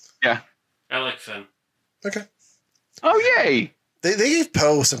 Yeah. I like Finn. Okay. Oh, yay! They gave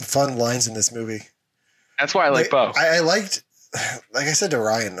Poe some fun lines in this movie. That's why I like Poe. I liked, like I said to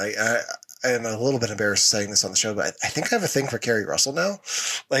Ryan, I am a little bit embarrassed saying this on the show, but I think I have a thing for Carrie Russell now.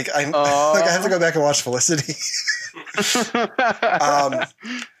 Like I have to go back and watch Felicity.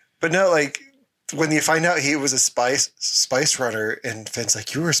 But no, like when you find out he was a spice runner, and Finn's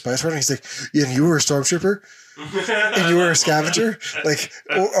like, "You were a spice runner?" He's like, "Yeah, and you were a stormtrooper, and you were a scavenger." Like,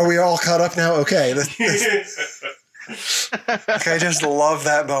 are we all caught up now? Okay. Like, I just love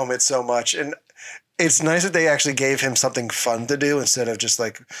that moment so much, and it's nice that they actually gave him something fun to do instead of just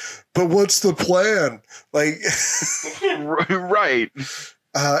like, "But what's the plan?" Like, right.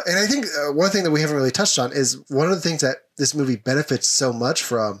 And I think one thing that we haven't really touched on is one of the things that this movie benefits so much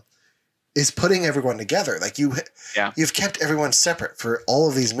from is putting everyone together. Like you've kept everyone separate for all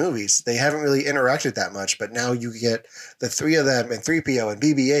of these movies. They haven't really interacted that much, but now you get the three of them and 3PO and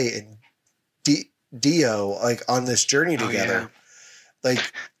BB-8 and Dio like on this journey together.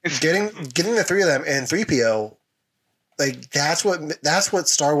 Like getting the three of them and 3PO, like that's what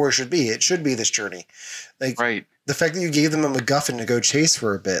Star Wars should be. It should be this journey. Like right. The fact that you gave them a MacGuffin to go chase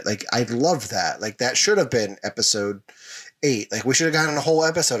for a bit, like I love that. Like that should have been episode 8. Like we should have gotten a whole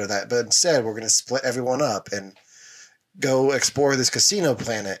episode of that, but instead we're going to split everyone up and go explore this casino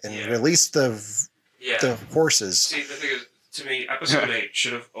planet and release the horses. See, the thing is, to me, episode 8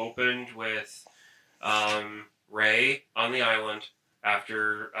 should have opened with Rey on the island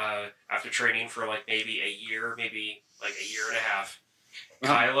after training for like maybe a year, maybe like a year and a half.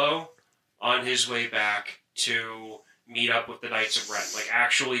 Kylo on his way back to meet up with the Knights of Ren, like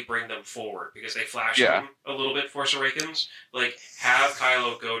actually bring them forward because they flash them a little bit. Force Awakens, like have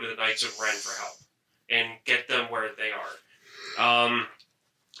Kylo go to the Knights of Ren for help and get them where they are.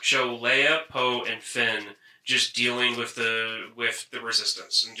 Show Leia, Poe, and Finn just dealing with the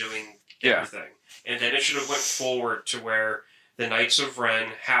Resistance and doing everything, and then it should have went forward to where the Knights of Ren,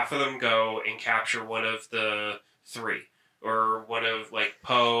 half of them go and capture one of the three, or one of like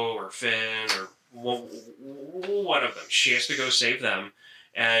Poe or Finn or one of them. She has to go save them,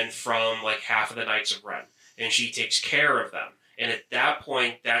 and from like half of the Knights of Ren, and she takes care of them. And at that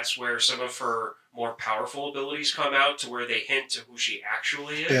point, that's where some of her more powerful abilities come out, to where they hint to who she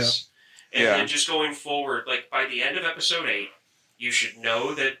actually is. And then just going forward, like by the end of episode 8, you should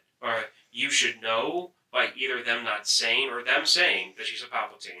know that, or you should know by either them not saying or them saying that she's a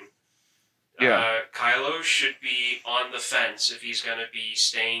Palpatine. Kylo should be on the fence if he's going to be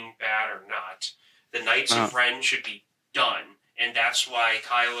staying bad or not. The Knights of Ren should be done. And that's why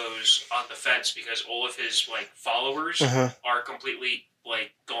Kylo's on the fence, because all of his like followers are completely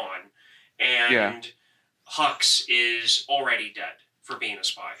like gone. And Hux is already dead for being a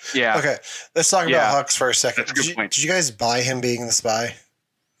spy. Yeah. Okay, let's talk about Hux for a second. That's a good point. Did you guys buy him being the spy?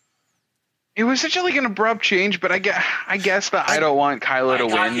 It was such an abrupt change, but I guess that I don't want Kylo to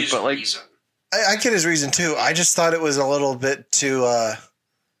win. But like, I get his reason too. I just thought it was a little bit too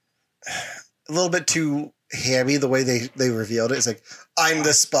hammy the way they revealed it. It's like, I'm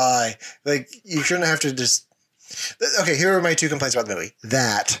the spy. Like, you shouldn't have to just. Okay, here are my 2 complaints about the movie.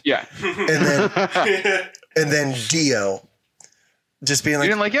 That. Yeah. And then Dio. Just being like.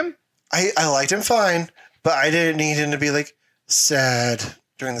 You didn't like him? I liked him fine, but I didn't need him to be like sad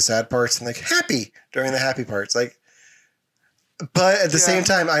during the sad parts and like happy during the happy parts. Like, but at the same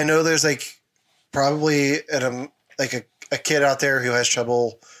time, I know there's like probably a kid out there who has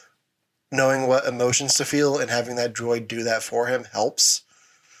trouble knowing what emotions to feel, and having that droid do that for him helps.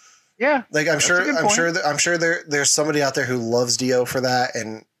 Yeah. Like I'm sure there's somebody out there who loves Dio for that,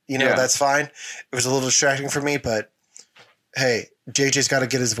 and that's fine. It was a little distracting for me, but hey, JJ's got to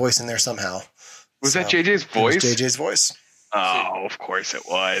get his voice in there somehow. Was that JJ's voice? It was JJ's voice. Oh, of course it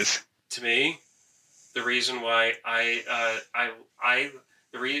was. To me, the reason why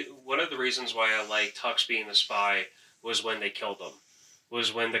one of the reasons why I liked Hux being the spy was when they killed him.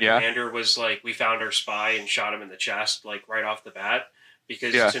 Was when the commander was like, we found our spy, and shot him in the chest, like right off the bat.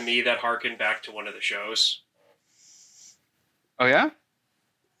 Because to me, that harkened back to one of the shows. Oh yeah?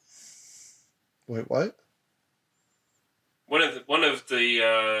 Wait, what? One of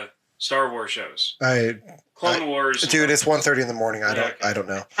the Star Wars shows. Clone Wars. Dude, it's 1:30 in the morning. I don't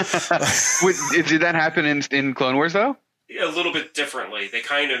know. Did that happen in Clone Wars though? A little bit differently. They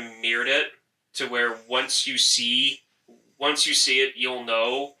kind of mirrored it to where once you see it, you'll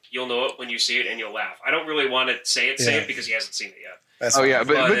know it when you see it, and you'll laugh. I don't really want to say it because he hasn't seen it yet. But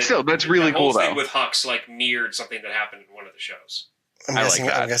still, that's really cool though. The whole thing with Hux like mirrored something that happened in one of the shows.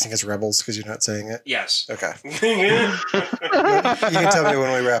 I'm guessing it's Rebels because you're not saying it. Yes. Okay. You can tell me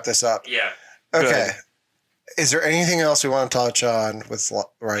when we wrap this up. Yeah. Okay. Good. Is there anything else we want to touch on with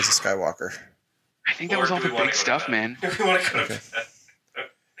Rise of Skywalker? I think that was all the big stuff, man. We want to go to bed.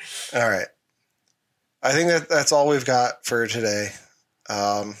 All right. I think that's all we've got for today.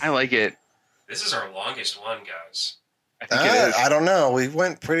 I like it. This is our longest one, guys. I think it is. I don't know. We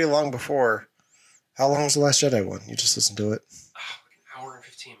went pretty long before. How long was the Last Jedi one? You just listened to it? An hour and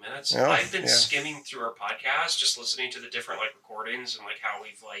 15 minutes. Yeah, I've been skimming through our podcast, just listening to the different like recordings and like how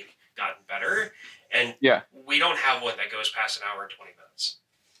we've like gotten better. And we don't have one that goes past an hour and 20 minutes.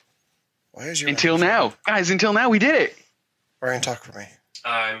 Why is your until now, guys? Until now, we did it. Ryan, talk for me.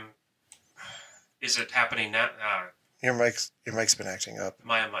 Is it happening now? Your mic's been acting up.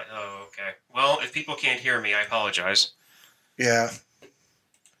 Oh, okay. Well, if people can't hear me, I apologize. Yeah.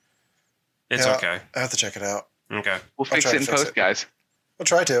 It's okay. I have to check it out. Okay. We'll fix it in post, guys. We'll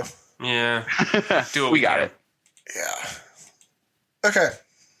try to. Yeah. Do what we got it. Yeah. Okay.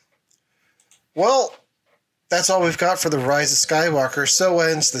 Well, that's all we've got for the Rise of Skywalker. So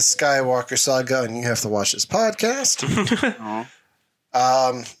ends the Skywalker saga, and you have to watch this podcast.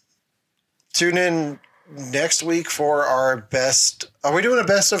 Tune in next week for our best. Are we doing a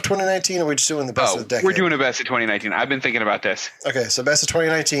best of 2019, or are we just doing the best of the decade? We're doing a best of 2019. I've been thinking about this. Okay, so best of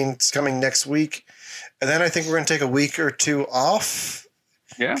 2019 is coming next week, and then I think we're going to take a week or two off.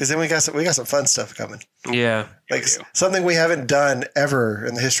 Yeah, because then we got some fun stuff coming. Yeah, like something we haven't done ever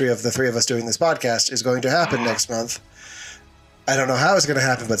in the history of the three of us doing this podcast is going to happen next month. I don't know how it's going to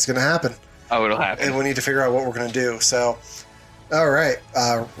happen, but it's going to happen. Oh, it'll happen, and we need to figure out what we're going to do. So. All right.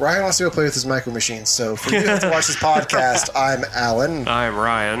 Ryan wants to go play with his micro machines. So for you to watch this podcast, I'm Alan. I'm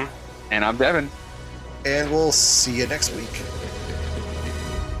Ryan. And I'm Devin. And we'll see you next week.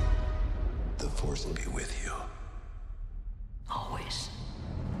 The Force will be with you.